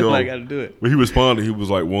 Somebody gotta do it. When he responded, he was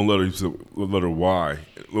like one letter. He said letter Y,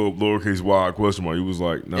 lowercase y question mark. He was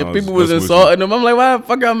like, nah. If people was insulting him, I'm like, why the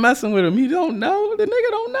fuck I'm messing with him? He don't know. The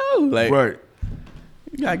nigga don't know. Like, right.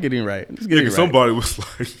 You gotta get him right. Just get him right. Somebody was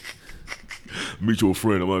like, mutual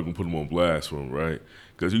friend. I'm not gonna put him on blast for him, right?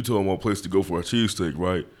 Because you told him a place to go for a cheesesteak,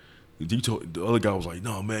 right? The other guy was like,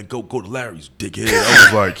 no, man, go to Larry's, dickhead.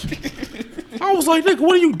 I was like, nigga,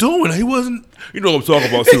 what are you doing? He wasn't, you know what I'm talking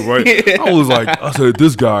about too, right? I said,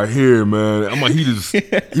 this guy here, man. I'm like,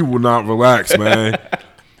 he will not relax, man.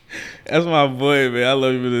 That's my boy, man. I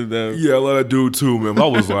love you to death. Yeah, I love that dude too, man. But I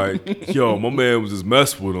was like, yo, my man was just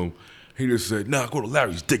messing with him. He just said, nah, go to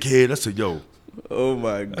Larry's, dickhead. I said, yo. Oh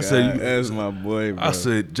my God, that's my boy, bro. I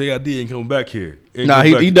said, JID ain't coming back here. He done.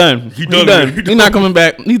 He done. He's not coming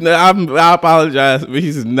back. I apologize, but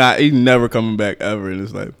he's never coming back ever in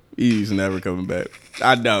his life. He's never coming back.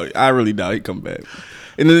 I really doubt he come back.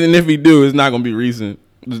 And if he do, it's not gonna be recent.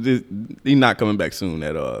 He's not coming back soon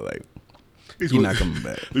at all. Like, He's not coming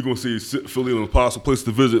back. They're gonna see Philly an impossible place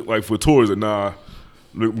to visit, like for tours. And nah,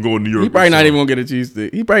 I'm going to New York. He probably not even gonna get a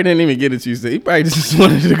cheesesteak. He probably didn't even get a cheesesteak. He probably just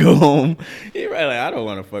wanted to go home. He probably like, I don't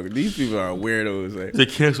want to fuck with these people. Are weirdos. Like, they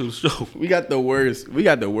canceled the show. We got the worst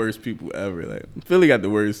people ever. Like Philly got the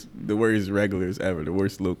worst regulars ever. The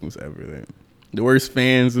worst locals ever. Like the worst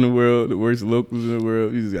fans in the world. The worst locals in the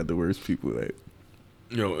world. You just got the worst people. Like,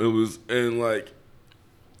 it was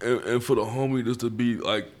and for the homie just to be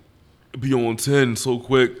on 10 so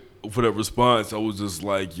quick for that response. I was just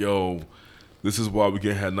like, yo. This is why we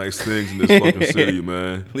can't have nice things in this fucking city,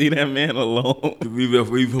 man. Leave that man alone.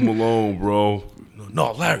 Leave him alone, bro.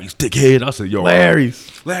 No, Larry's dickhead. I said, yo, Larry.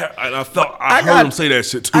 And I heard him say that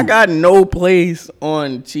shit too. I got no place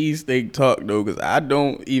on cheesesteak talk though, because I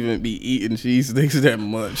don't even be eating cheesesteaks that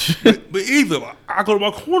much. but either I go to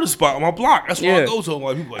my corner spot on my block. That's where I go to.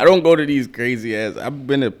 Like, people I don't go to these crazy ass. I've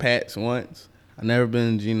been to Pat's once. I never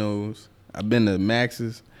been to Geno's. I've been to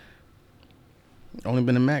Max's. Only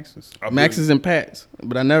been to Max's. Max's and Pat's.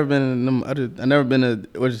 But I never been to them other. I never been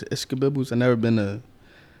to Escabibus. I never been to.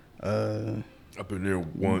 I've been there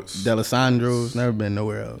once. Delisandro's. Never been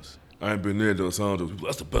nowhere else. I ain't been there. Delisandro's.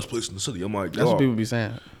 That's the best place in the city. I'm like, that's what people be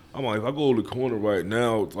saying. I'm like, if I go to the corner right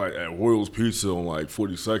now, it's like at Royals Pizza on like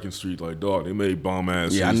 42nd Street, like, dog, they made bomb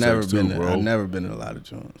ass. Yeah, I've never been to a lot of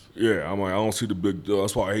joints. Yeah, I'm like, I don't see the big deal.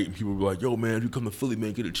 That's why I hate when people be like, yo, man, if you come to Philly,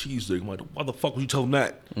 man, get a cheesesteak. I'm like, why the fuck would you tell them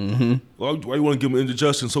that? Mm-hmm. Why you want to give them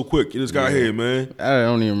indigestion so quick? Get this guy here, man. I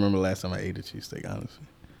don't even remember the last time I ate a cheesesteak, honestly.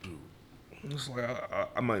 Dude, it's like,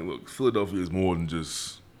 I might look, Philadelphia is more than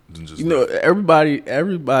just everybody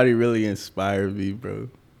really inspired me, bro.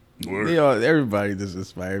 Everybody just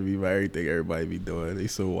inspired me by everything everybody be doing. They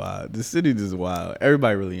so wild. The city just wild.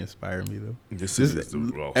 Everybody really inspired me though. Just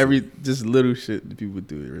little shit that people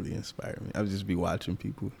do, it really inspired me. I would just be watching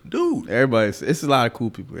people. Dude. It's a lot of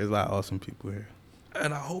cool people. There's a lot of awesome people here.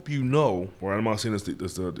 And I hope you know, or I'm not saying this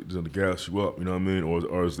to gas you up, you know what I mean?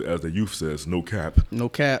 Or as the youth says, no cap. No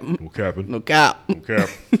cap. No capping. No cap. No cap.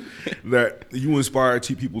 That you inspire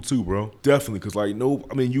people too, bro. Definitely, because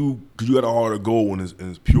you got a heart of gold and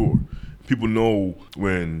it's pure. People know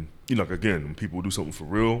when, when people do something for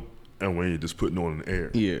real and when you're just putting on in the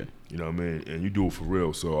air. Yeah. You know what I mean? And you do it for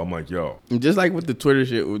real. So I'm like, yo. Just like with the Twitter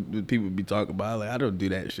shit, what people be talking about, like, I don't do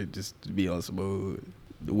that shit just to be on some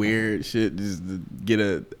weird shit, just to get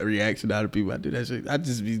a reaction out of people. I do that shit. I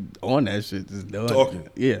just be on that shit, just doing talking.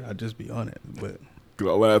 Yeah, I just be on it. But cause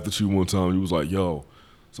I laughed at you one time. You was like, yo,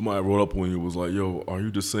 somebody wrote up on you. Was like, yo, are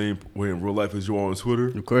you the same way in real life as you are on Twitter?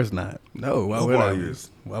 Of course not. No, why Nobody would I?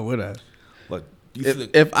 is. Why would I? Like,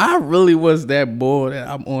 if I really was that bored that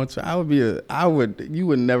I'm on Twitter, you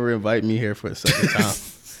would never invite me here for a second time.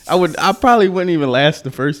 I probably wouldn't even last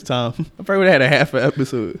the first time. I probably would have had a half an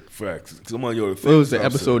episode. Facts. Cause I'm like, yo, what was it,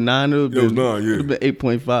 episode 9? It would have been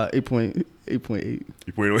 8.5, 8.8.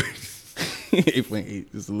 8.8.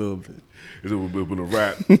 8.8, just a little bit. It's a little bit of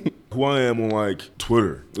rap. Who I am on like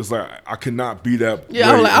Twitter, it's like I cannot be that.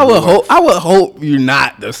 Yeah, I would hope you're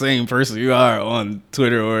not the same person you are on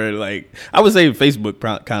Twitter, or like I would say Facebook,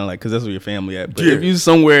 kind of like, because that's where your family at. But if you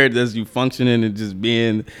somewhere that's you functioning and just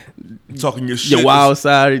being talking your shit, your wild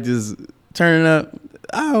side, just turning up,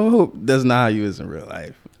 I hope that's not how you is in real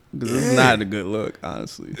life. Because it's not a good look,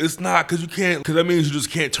 honestly. It's not, because you can't. Because that means you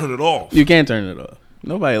just can't turn it off. You can't turn it off.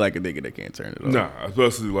 Nobody like a nigga that can't turn it off. Nah,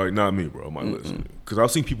 especially like not me, bro. My listen, because I've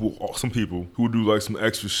seen some people who do like some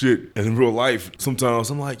extra shit, and in real life, sometimes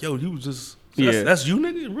I'm like, yo, you just that's you,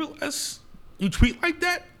 nigga. In real, you tweet like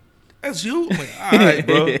that. That's you. I'm like, all right,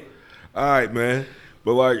 bro. All right, man.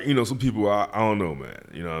 But like, some people, I don't know, man.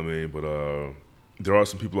 You know what I mean? But there are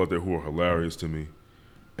some people out there who are hilarious to me.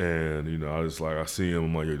 And, I see him,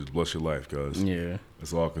 I'm like, yo, just bless your life, cuz. Yeah.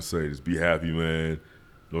 That's all I can say. Just be happy, man.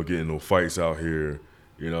 Don't get in no fights out here.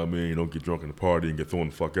 You know what I mean? You don't get drunk in the party and get thrown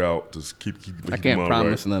the fuck out. Just keep I can't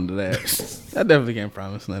promise none of that. I definitely can't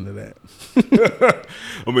promise none of that.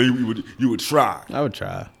 I mean, you would try. I would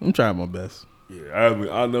try. I'm trying my best. Yeah,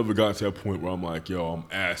 I never got to that point where I'm like, yo, I'm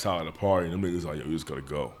ass out at the party. And them niggas like, yo, you just gotta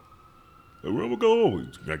go. Like, where am I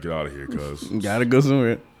going? You gotta get out of here, cuz. Gotta go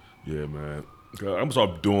somewhere. Yeah, man. I'm gonna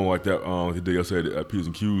start doing like that the day I said at P's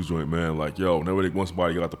and Q's joint, man. Like, yo, whenever they want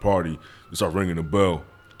somebody to get out the party, they start ringing the bell.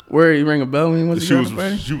 Where you ring a bell when you want to get out the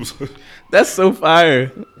party? She was. That's so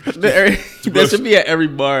fire. That should be at every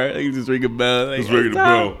bar. You just ring a bell. Like, just ringing the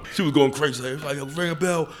bell. She was going crazy. Like, yo, ring a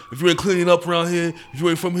bell. If you ain't cleaning up around here, if you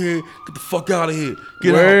ain't from here, get the fuck out of here.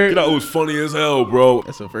 Get out. It was funny as hell, bro.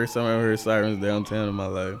 That's the first time I ever heard sirens downtown in my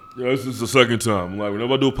life. Yeah, this is the second time. Like,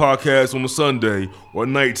 whenever I do a podcast on a Sunday or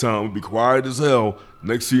nighttime, it'll be quiet as hell.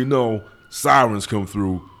 Next thing you know, sirens come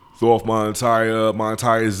through. throw off my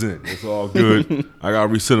entire zen. It's all good. I gotta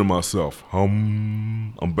recenter myself.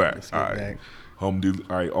 I'm back. Let's All get right. back. All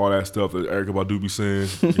right, all that stuff that Erica Badu be saying.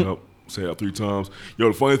 Yep. Say that 3 times. Yo,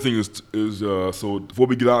 the funny thing is so before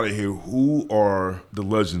we get out of here, who are the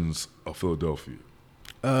legends of Philadelphia?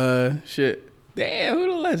 Shit. Damn,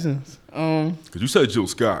 who the legends? Because you said Jill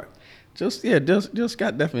Scott. Jill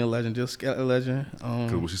Scott definitely a legend. Jill Scott a legend.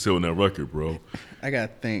 Because what she said on that record, bro. I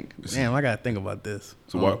gotta think. Damn, I gotta think about this.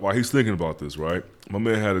 So while he's thinking about this, right? My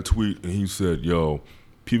man had a tweet and he said, "Yo,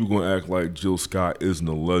 people gonna act like Jill Scott isn't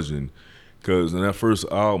a legend." Because in that first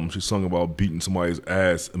album, she sung about beating somebody's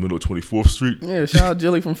ass in the middle of 24th Street. Yeah, shout out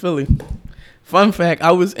Jilly from Philly. Fun fact,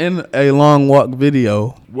 I was in a Long Walk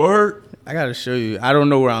video. Word? I gotta show you. I don't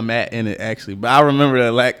know where I'm at in it actually, but I remember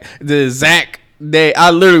that like the exact day. I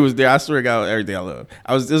literally was there. I swear to God, everything I love.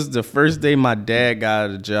 This is the first day my dad got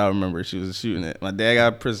out of jail. I remember she was shooting it. My dad got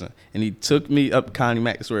out of prison, and he took me up Connie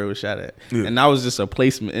Mack. That's where it was shot at, and that was just a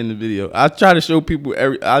placement in the video. I try to show people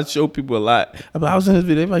I show people a lot. I'm like, I was in this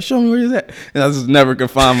video. Everybody, show me where he's at, and I just never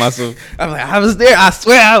could find myself. I'm like, I was there. I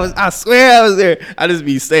swear I was there. I just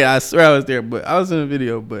be saying, I swear I was there, but I was in the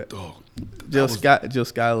video. But Jill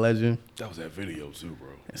Scott, legend. That was that video too, bro.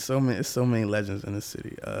 It's so many legends in the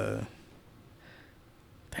city.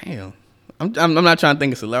 Damn, I'm not trying to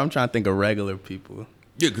think of celebrities. I'm trying to think of regular people.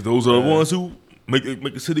 Yeah, because those are the ones who make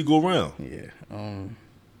the city go round. Yeah.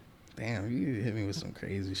 Damn, you hit me with some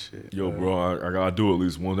crazy shit. Yo, bro, I gotta do at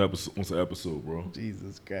least once an episode, bro.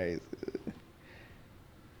 Jesus Christ.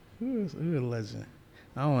 Who's a legend?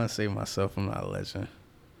 I don't want to say myself I'm not a legend.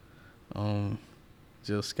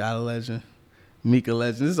 Jill Scott a legend. Meek a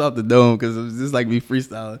legend. This is off the dome because this is like me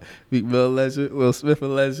freestyling. Meek Mill a legend. Will Smith a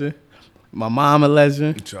legend. My mom a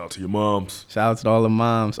legend. Shout out to your moms. Shout out to all the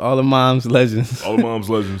moms. All the moms legends. All the moms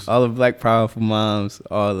legends. All the black powerful moms.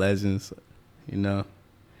 All legends. You know.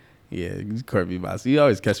 Yeah, you caught me by. You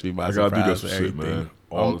always catch me by I surprise. gotta do that with shit, everything. man.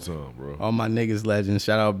 All the time, bro. All my niggas legends.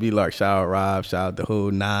 Shout out B-Lark. Shout out Rob. Shout out the whole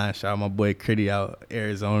 9. Shout out my boy Critty out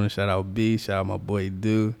Arizona. Shout out B. Shout out my boy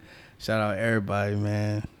Do. Shout out everybody,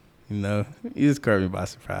 man. You know, you just caught me by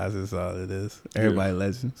surprise. That's all it is. Everybody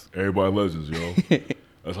legends. Everybody legends, yo.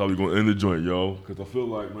 That's how we gonna end the joint, yo. Because I feel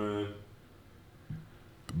like, man,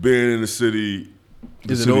 being in the city.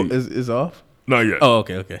 Is it off? Not yet. Oh,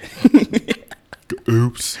 okay.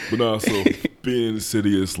 Oops. But no, so being in the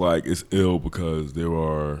city is like, it's ill because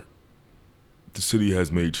the city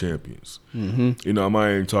has made champions. Mm-hmm. You know, I'm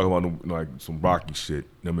not even talking about like some rocky shit.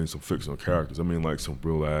 I mean, some fictional characters. I mean, like some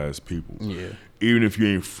real ass people. Yeah. Even if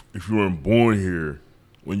you weren't born here,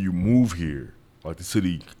 when you move here, like the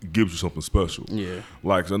city gives you something special. Yeah.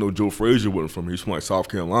 Like, 'cause I know Joe Frazier wasn't from here. He's from like South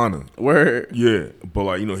Carolina. Word. Yeah, but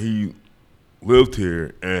like, you know, he lived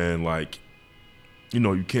here, and like, you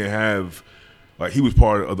know, you can't have, like, he was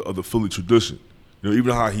part of the Philly tradition. You know,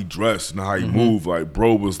 even how he dressed and how he moved, like,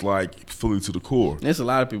 bro was like Philly to the core. There's a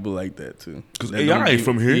lot of people like that too. Because AI ain't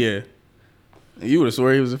from here. Yeah. You would have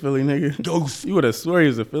swore he was a Philly nigga. Yo, You would have swore he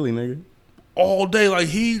was a Philly nigga. all day, like,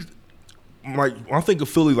 like, when I think of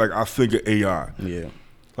Philly, like, I think of AI. Yeah.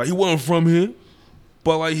 Like, he wasn't from here,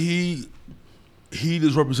 but like, he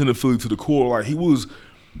just represented Philly to the core. Like, he was,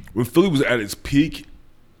 when Philly was at its peak,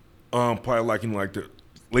 probably like in like the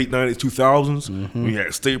late 90s, 2000s, when you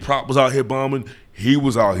had State Prop was out here bombing, he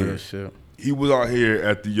was out here. Shit. He was out here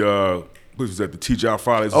at the, which was at the TGI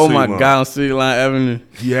Fridays. Oh my Line. God, on City Line Avenue.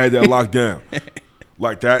 He had that locked down.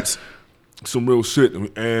 Like, that's some real shit.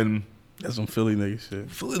 And That's some Philly nigga shit.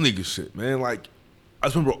 Philly nigga shit, man. Like, I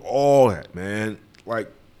just remember all that, man.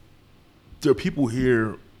 Like, there are people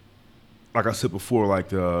here, like I said before,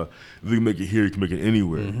 like, if you can make it here, you can make it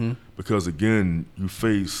anywhere. Because, again, you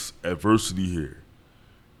face adversity here.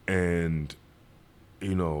 And,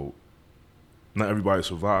 you know, not everybody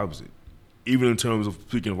survives it. Even in terms of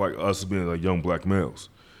speaking of, like, us being, like, young black males.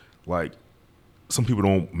 Like, some people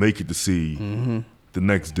don't make it to see the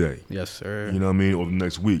next day. Yes, sir. You know what I mean? Or the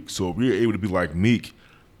next week. So if we're able to be like Meek,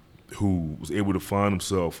 who was able to find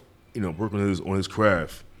himself, you know, working on his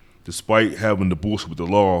craft, despite having the bullshit with the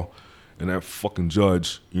law and that fucking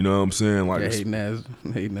judge, you know what I'm saying? Like, hating ass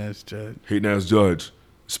judge. hating ass judge.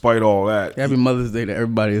 Despite all that. Happy Mother's Day to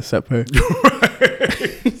everybody except her.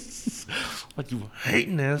 Like, you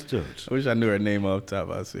hating ass judge. I wish I knew her name off the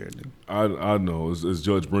top. I see her name. I know. It's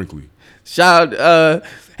Judge Brinkley. Shout out,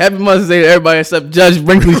 Happy Mother's Day to everybody except Judge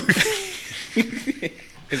Brinkley.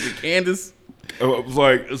 Is it Candace? It was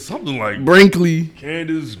like, it's something like Brinkley.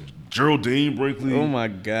 Candace, Geraldine Brinkley. Oh my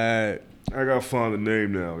God. I gotta find the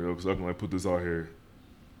name now, yo, because I can like put this out here.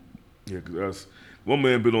 Yeah, because that's one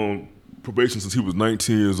man been on probation since he was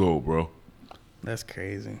 19 years old, bro. That's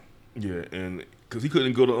crazy. Yeah, and Because he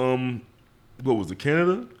couldn't go to, what was it,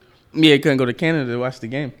 Canada? Yeah, he couldn't go to Canada to watch the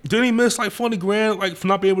game. Didn't he miss like 40 grand, like for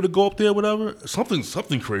not being able to go up there, or whatever?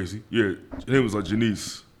 Something crazy. Yeah, her name was like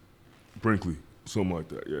Janice Brinkley, something like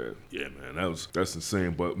that. Yeah, man, that's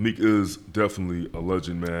insane. But Meek is definitely a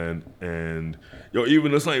legend, man. And yo,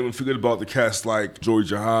 even let's not even forget about the cast like Joey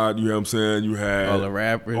Jihad. You know what I'm saying? You had All the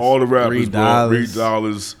rappers, bro. $3,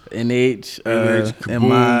 $3, NH,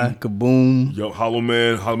 MI, Kaboom. Yo, Hollow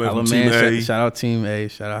Man Hollow from Team Man, A. shout out Team A,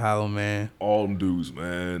 shout out Hollow Man. All them dudes,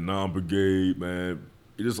 man. Non-Brigade, man.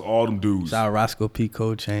 It just all them dudes. Shout out Roscoe P.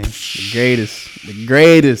 Cold Chain. The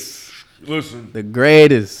greatest. Listen. The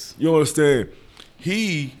greatest. You understand?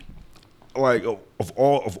 He, like, of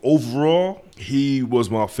overall, he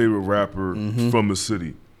was my favorite rapper from the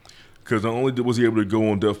city. Because not only was he able to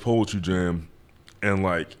go on Def Poetry Jam and,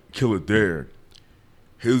 like, kill it there,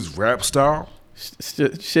 his rap style.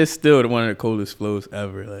 Shit's still one of the coldest flows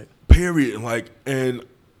ever. Like, period. And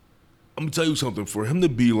I'm going to tell you something. For him to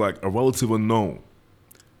be, like, a relative unknown,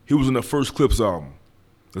 he was in the first Clips album,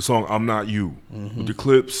 the song I'm Not You. With the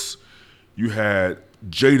Clips, you had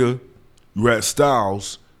Jada, you had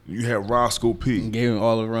Styles, you had Roscoe P. And gave him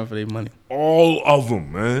all a run for their money. All of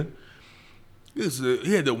them, man. He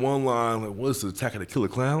had that one line, like, what's the Attack of the Killer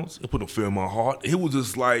Clowns? It put no fear in my heart. It was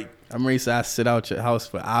just like... I remember I sit out your house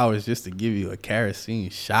for hours just to give you a kerosene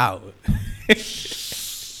shower.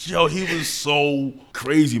 Yo, he was so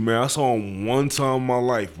crazy, man. I saw him one time in my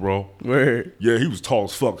life, bro. Word. Yeah, he was tall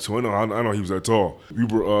as fuck, so I know he was that tall. I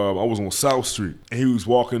was on South Street, and he was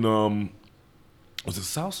walking, was it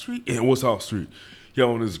South Street? Yeah, it was South Street. He had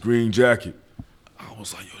on this green jacket. I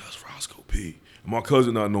was like, yo, that's Roscoe P. And my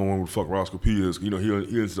cousin not knowing what the fuck Roscoe P is, you know, he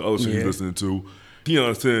into the other shit he's listening to. He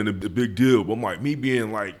understand the big deal, but I'm like, me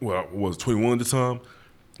being like, well, I was 21 at the time,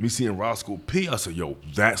 me seeing Roscoe P, I said, yo,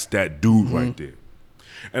 that's that dude right there.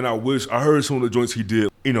 And I heard some of the joints he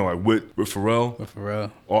did, you know, like with Pharrell. With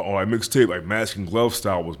Pharrell. Or like mixtape, like Mask and Glove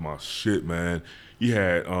style was my shit, man. He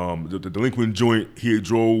had the delinquent joint. He had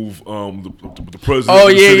drove the president. Oh,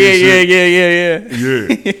 the yeah.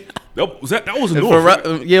 Yeah. That was in North.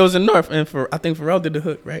 Pharrell, yeah, it was in North. And I think Pharrell did the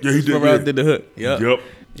hook, right? Yeah, he did. Pharrell did the hook.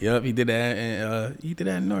 Yep, he did that, and he did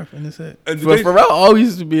that in North, and that's it. And Pharrell always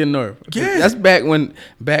used to be in North. Yeah, that's back when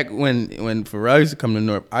Pharrell used to come to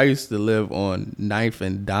North. I used to live on 9th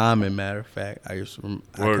and Diamond. Matter of fact, I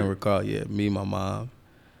can recall. Yeah, me, my mom,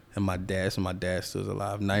 and my dad. So my dad still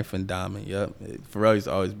alive. 9th and Diamond. Yep, Pharrell used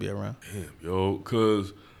to always be around. Damn, yo,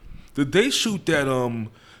 cause did they shoot that?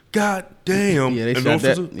 Goddamn. Yeah, they shot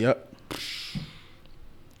that. Yep.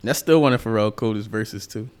 That's still one of Pharrell's coldest verses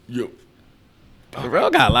too. Yep.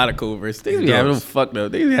 Pharrell got a lot of cool verses. They be having them fucked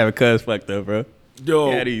up. They be having cuz fucked up, bro.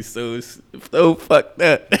 Yo, yeah, he's so fucked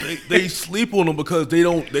up. they sleep on them because they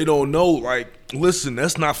don't know. Like, listen,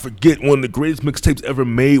 let's not forget one of the greatest mixtapes ever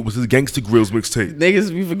made was his Gangsta Grills mixtape. Niggas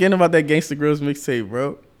be forgetting about that Gangsta Grills mixtape,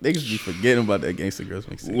 bro. Niggas be forgetting about that Gangsta Grills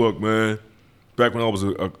mixtape. Look, man, back when I was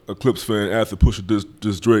a Clips fan, after Pusha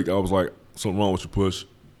this Drake, I was like, something wrong with your Push.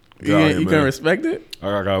 You can respect it?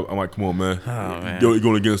 I'm like, come on, man. Oh, man. You're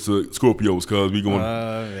going against the Scorpios, cuz we going.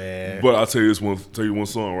 Oh, man. But I'll tell you one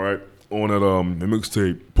song, right? On that the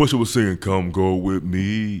mixtape, Pusha was singing, "Come go with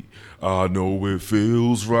me, I know it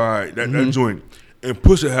feels right." That joint, and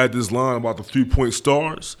Pusha had this line about the 3-point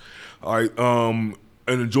stars, and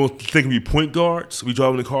the joint thinking we point guards. We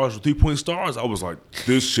driving the cars with 3-point stars. I was like,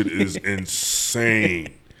 this shit is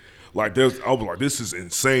insane. I was like, this is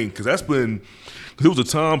insane because it was a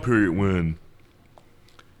time period when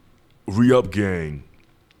Re-Up Gang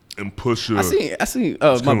and Pusha. I seen.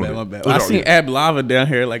 Oh, my bad. I seen Ab Lava down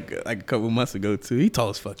here like a couple months ago too. He tall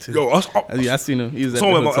as fuck too. Yo, I seen him. He was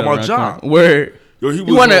at my job. Word. Yo, he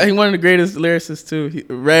one of the greatest lyricists too.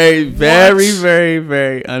 Very,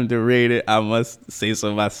 very underrated. I must say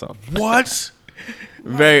so myself. What?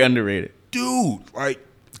 Very underrated, dude.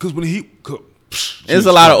 Because when there's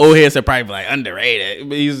a lot of old heads that probably be like underrated,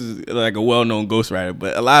 but he's like a well-known ghostwriter.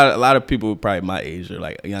 But a lot of people probably my age or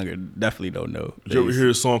like younger definitely don't know. Did you ever hear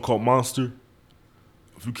a song called Monster?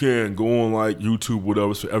 If you can, go on like YouTube,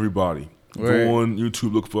 whatever. It's for everybody. Word. Go on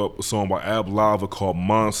YouTube, look for a song by Ab Lava called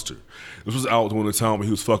Monster. This was out during the time when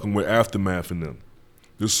he was fucking with Aftermath and them.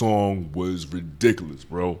 This song was ridiculous,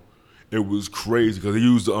 bro. It was crazy because he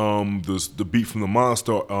used the beat from the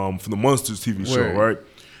Monsters TV show, right?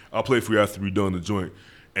 I'll play it for you after we done the joint.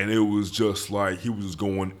 And it was just like, he was just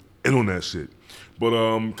going in on that shit.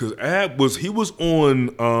 But, because Ab was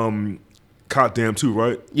on, Goddamn too,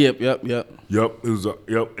 right? Yep. Yep, it was,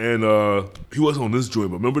 yep. And, he wasn't on this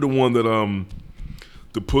joint, but remember the one that,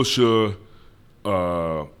 the Pusha,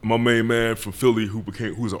 My main man from Philly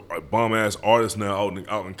who's a bomb ass artist now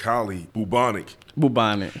out in Cali, Bubonic.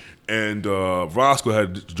 And Roscoe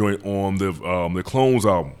had the joint on the Clones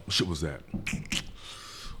album. What shit was that?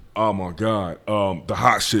 Oh my God, the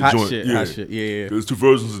Hot Shit joint. Hot Shit. Yeah. There's 2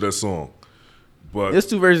 versions of that song, but There's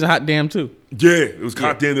 2 versions of Hot Damn too. Yeah, it was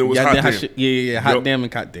Hot Damn. It was Hot Damn. Hot Damn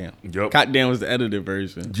and Hot Damn. Yep. Hot Damn was the edited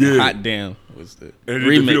version. Yeah. Hot Damn was the and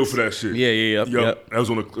remix. The video for that shit. Yep. That was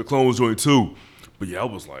on the Clones joint too. But yeah, I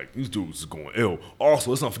was like, these dudes is going ill.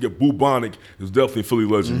 Also, let's not forget Bubonic is definitely a Philly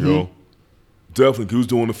legend, yo. Definitely, he was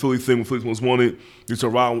doing the Philly thing when Philly was wanted. He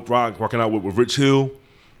started rocking out with Rich Hill.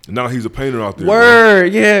 And now he's a painter out there.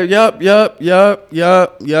 Word, man. Yeah,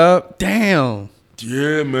 yup. Damn.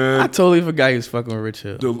 Yeah, man. I totally forgot he was fucking with Rich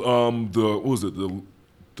Hill. What was it?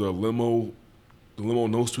 The limo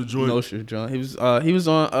Nostra joint. Nostra joint. He was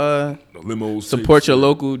on Limo. Support Your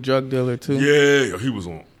Local Drug Dealer too. Yeah, he was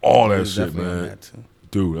on all that shit, man.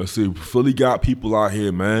 Dude, I see Philly got people out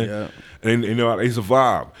here, man. Yeah. And you know they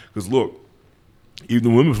survive. Cause look, even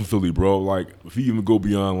the women from Philly, bro. Like if you even go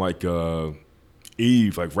beyond like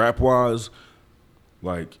Eve, like rap wise,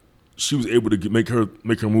 like she was able to make her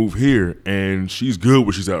move here, and she's good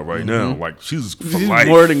where she's at right now. Like she's life,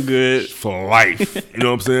 more than good for life. You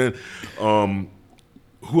know what I'm saying?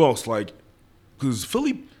 Who else? Like, because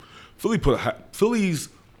Philly's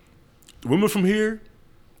women from here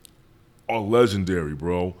are legendary,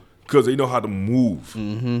 bro. Because they know how to move.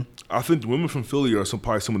 I think the women from Philly are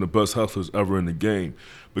probably some of the best hustlers ever in the game.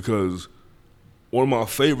 Because one of my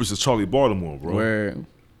favorites is Charlie Baltimore, bro. Where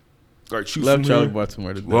like she love Charlie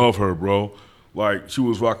Baltimore today. Love her, bro. Like she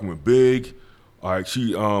was rocking with Big. Like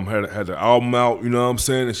she had the album out, you know what I'm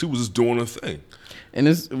saying, and she was just doing her thing. And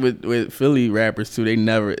it's with Philly rappers too. They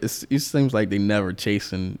never. It seems like they never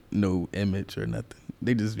chasing no image or nothing.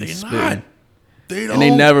 They just be spitting. They don't. And they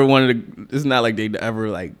never wanted to. It's not like they ever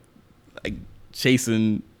like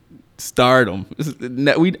chasing stardom. I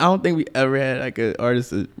don't think we ever had like an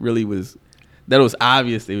artist that really was. That was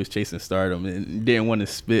obvious they was chasing stardom and didn't want to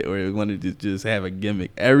spit or wanted to just have a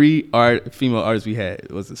gimmick. Every female artist we had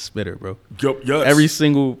was a spitter, bro. Yep, yes. Every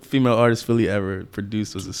single female artist Philly ever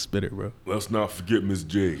produced was a spitter, bro. Let's not forget Miss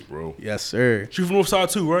J, bro. Yes, sir. She from Northside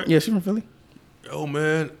too, right? Yeah, she from Philly. Yo,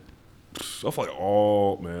 man. I feel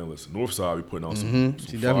like listen, Northside be putting out some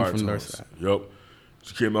She definitely from tunes. Northside. Yep.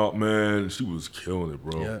 She came out, man. She was killing it,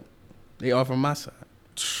 bro. Yeah. They all from my side.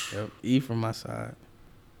 Yep. E from my side.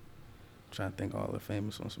 Trying to think all the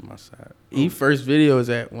famous ones from my side. E first video is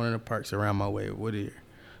at one of the parks around my way, Whittier.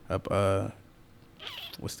 Up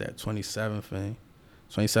what's that, 27th thing?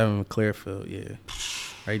 27th Clearfield, yeah.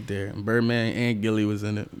 Right there. And Birdman and Gilly was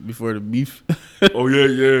in it before the beef. Oh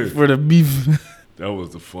yeah. Before the beef. That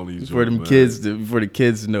was the funniest before them man. before the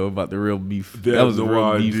kids know about the real beef. That was the no real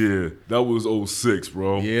idea. beef. That was 06,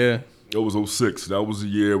 bro. Yeah. That was 06. That was the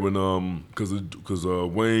year when because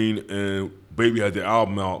Wayne and Baby had their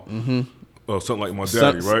album out. Something Like My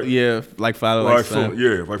Daddy, right? Yeah, like Father Like Son.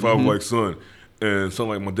 Yeah, like Father Like Son. And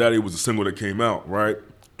Something Like My Daddy was the single that came out, right?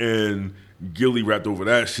 And Gilly rapped over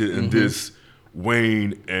that shit and this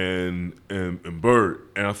Wayne and Bird.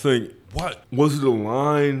 And I think, what was it? A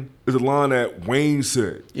line? Is a line that Wayne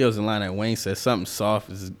said? Yeah, it was a line that Wayne said. Something soft.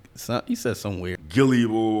 He said something weird. Gilly,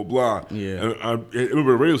 blah, blah, blah. Yeah. And I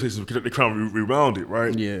remember the radio station, they kind of rewound it,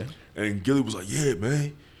 right? Yeah. And Gilly was like, yeah,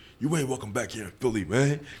 man, you ain't welcome back here in Philly,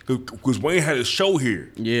 man. Because Wayne had a show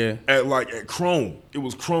here. Yeah. At Chrome. It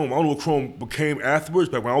was Chrome. I don't know what Chrome became afterwards.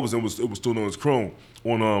 Back when I was in, it was still known as Chrome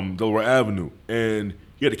on Delaware Avenue. And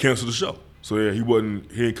he had to cancel the show. So yeah, he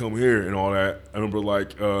didn't come here and all that. I remember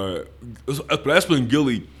but that's when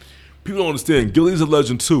Gilly, people don't understand, Gilly's a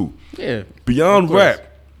legend too. Yeah. Beyond rap.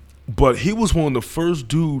 But he was one of the first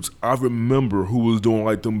dudes I remember who was doing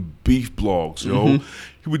like them beef blogs, yo.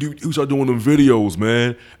 He started doing them videos,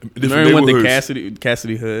 man. Remember with the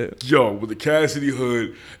Cassidy Hood? Yo, with the Cassidy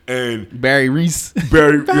Hood and Barry Reese.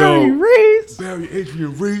 Barry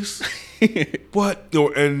Adrian Reese. What? Yo,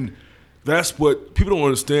 and that's what people don't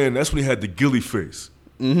understand. That's when he had the Gilly face.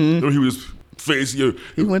 You know, he was face. Yo,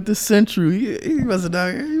 he went to Central. He wasn't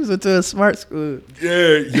out here. He was into a smart school.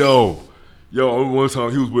 Yeah, yo, I remember one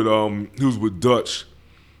time he was with Dutch,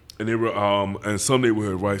 and they were and some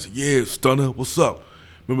neighborhood right. Said, yeah, Stunner, what's up?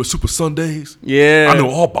 Remember Super Sundays? Yeah, I know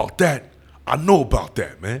all about that. I know about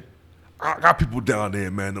that, man. I got people down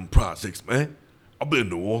there, man. Them projects, man. I've been in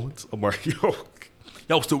New Orleans. I'm like, yo,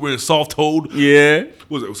 y'all still wearing soft toed? Yeah.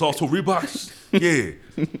 What was it soft toed Reeboks?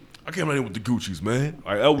 Yeah. I came out here with the Gucci's, man.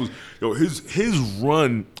 Like that was his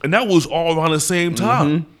run, and that was all around the same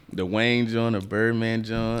time. The Wayne John, the Birdman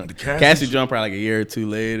John, the Cassie John probably like a year or two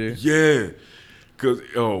later. Yeah, Cause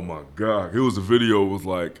oh my god, it was a video. It was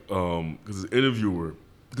like because the interviewer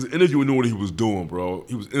knew what he was doing, bro.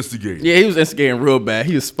 He was instigating. Yeah, he was instigating real bad.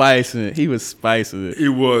 He was spicing it. He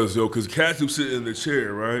was, yo. Cause Cass was sitting in the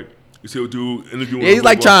chair, right? He said, "Dude, interviewing." Yeah, he's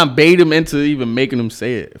like trying to bait him into even making him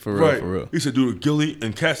say it for real. Right. For real. He said, "Dude, Gilly,"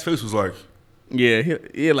 and Cass' face was like, Yeah,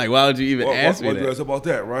 like why would you even ask me why that? you ask about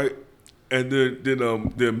that, right? And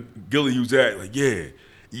then Gilly used that like, yeah,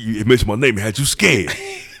 it mentioned my name, it had you scared.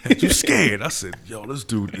 I said, yo, this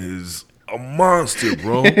dude is a monster,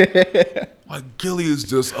 bro. Like Gilly is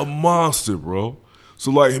just a monster, bro. So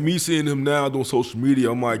like me seeing him now doing social media,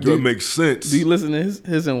 I'm like, yo, it makes sense. Do you listen to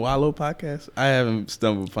his and Wallow podcast? I haven't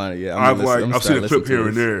stumbled upon it yet. I've seen a clip here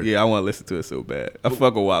and there. Yeah, I want to listen to it so bad. I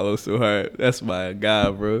fuck with Wallow so hard. That's my guy,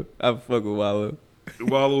 bro. I fuck with Wallow.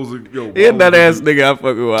 Wallow's a yo. He a nut ass nigga. I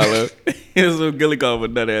fuck with Wallow. He's what Gilly called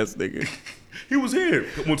him a nut ass nigga. He was here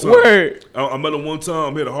one time. Word. I met him one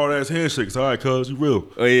time. He had a hard ass handshake. It's all right, cuz you real.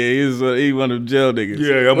 Oh yeah, he one of them jail niggas.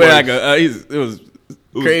 Yeah, I'm like, like, it was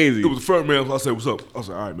crazy. It was the front man. I said, "What's up?" I was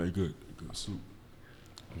like, "All right, man, good suit."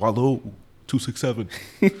 Wallow 267.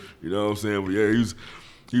 You know what I'm saying? But yeah,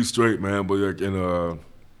 he's straight, man. But like,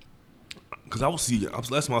 cause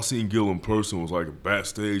last time I seen Gil in person was like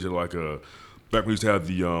backstage at like a. Back when we used to have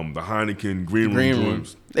the Heineken Green Room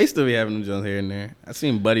joints. They still be having them joints here and there. I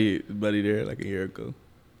seen Buddy there like a year ago.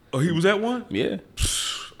 Oh, he was at one? Yeah.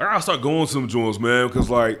 I gotta start going to some joints, man, because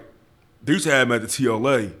like they used to have them at the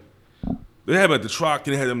TLA. They had them at the Troc,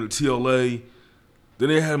 then they had them at the TLA. Then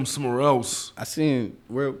they had them somewhere else. I seen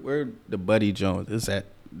where the Buddy joint is at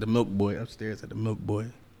the Milk Boy upstairs at the Milk Boy.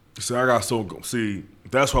 See, I got see.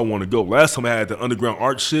 That's where I want to go. Last time I had the underground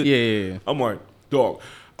art shit. Yeah. I'm like, dog.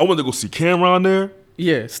 I wanted to go see Cameron there.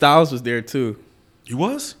 Yeah, Styles was there too. He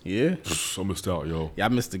was? Yeah. I missed out, yo. Yeah, I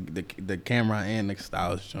missed the Cameron and the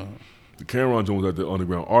Styles joint. The Cameron joint was at the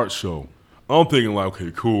underground art show. I'm thinking like,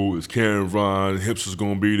 okay, cool. It's Cameron. Hipster's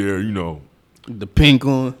gonna be there, you know. The pink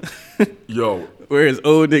one. Yo. Where's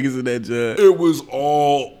old niggas in that joint? It was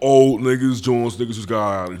all old niggas, joints, niggas who's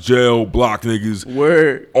got out of jail, block niggas.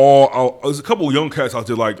 Word. There's a couple of young cats out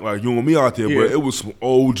there like you and me out there, but it was some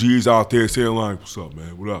OGs out there saying like, what's up,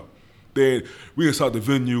 man? What up? Then we inside the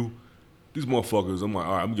venue. These motherfuckers, I'm like,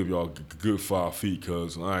 all right, I'm gonna give y'all a good 5 feet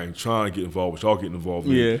because I ain't trying to get involved with y'all getting involved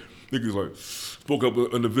in. Yeah. Niggas like, spoke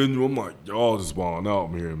up in the venue. I'm like, y'all just balling out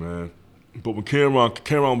here, man. But when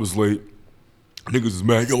Cameron was late, niggas is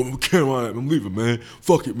mad. Yo, Cameron, I'm leaving, man.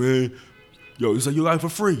 Fuck it, man. Yo, he's like, you like for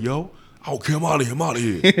free, yo. Oh, Cam, I'm out of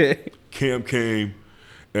here. Cam came,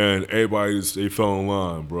 and everybody they fell in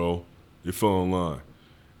line, bro. They fell in line.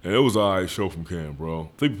 And it was an alright show from Cam, bro.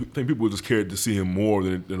 I think people just cared to see him more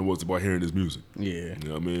than it was about hearing his music. Yeah. You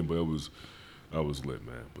know what I mean? But that was lit,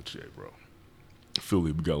 man. But yeah, bro.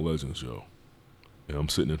 Philly, we got legends, yo. And I'm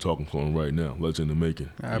sitting there talking to him right now. Legend in the making.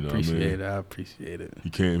 I appreciate it. He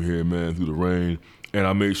came here, man, through the rain. And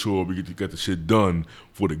I made sure we get the shit done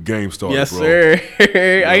before the game started, yes, bro. sir.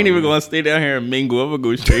 I ain't even gonna stay down here and mingle. I'm gonna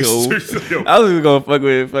go straight home. I was just gonna fuck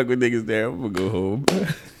with niggas there. I'm gonna go home.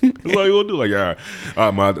 That's all you gonna do. Like,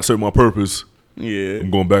 all right, I served my purpose. Yeah.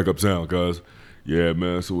 I'm going back uptown, guys. Yeah,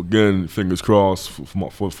 man. So again, fingers crossed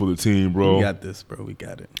for the team, bro. We got this, bro. We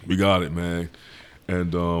got it. We got it, man.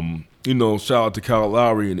 And shout out to Kyle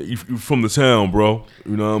Lowry, and you from the town, bro.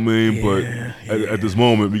 You know what I mean? Yeah, but at this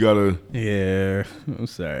moment, we gotta. Yeah, I'm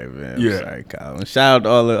sorry, man. Yeah. I'm sorry, Kyle. And shout out to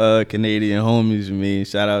all the Canadian homies. You mean?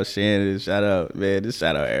 Shout out Shannon. Shout out, man. Just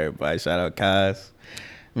shout out everybody. Shout out Kaz.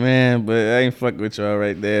 Man, but I ain't fucking with y'all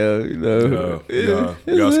right there. You know,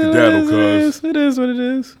 y'all skedaddle, cuz. It is what it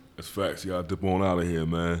is. That's facts. You gotta dip on out of here,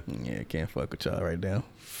 man. Yeah, can't fuck with y'all right now.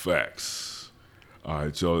 Facts. All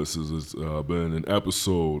right, y'all. This has been an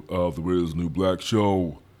episode of the Where's the New Black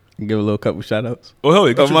Show. Give a little couple shout outs. Oh, hell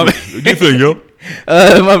yeah. Get your thing, yo.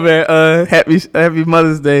 My bad. Happy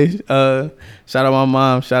Mother's Day. Shout out my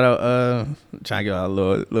mom. Shout out trying to give out a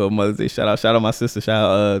little Mother's Day shout out my sister. Shout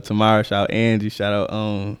out Tamara. Shout out Angie. Shout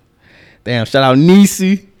out shout out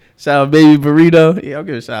Niecy. Shout out Baby Burrito. Yeah, I'm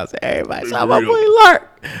giving shout outs to everybody. Shout out my boy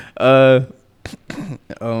Lark.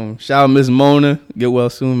 Shout out Miss Mona. Get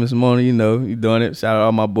well soon, Miss Mona. You know, you doing it. Shout out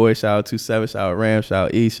all my boys. Shout out 27. Shout out Ram. Shout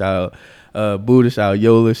out E. Shout out Buddha. Shout out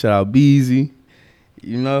Yola. Shout out Beezy.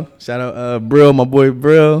 You know, shout out Brill, my boy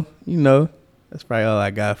Brill. You know, that's probably all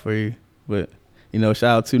I got for you. But, you know,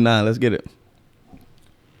 shout out 29. Let's get it.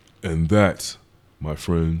 And that, my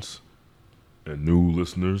friends, and new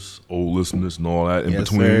listeners, old listeners, and all that in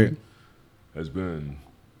between, sir, has been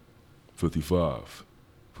 55.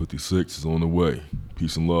 56 is on the way.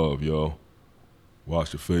 Peace and love, y'all.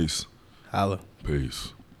 Wash your face. Holla.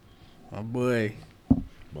 Peace. My boy.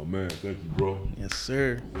 My man, thank you, bro. Yes,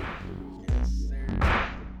 sir. Yes, sir.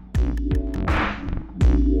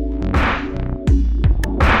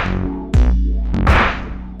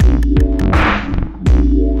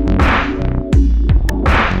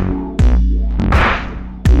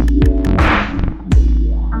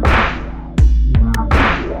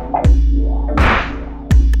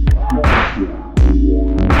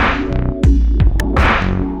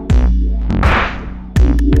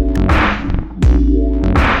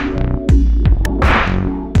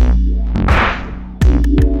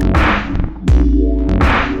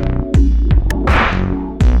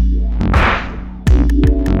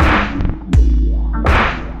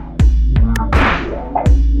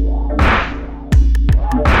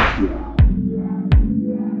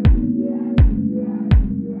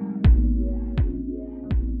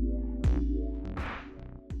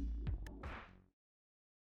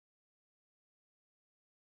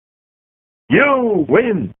 You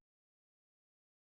win.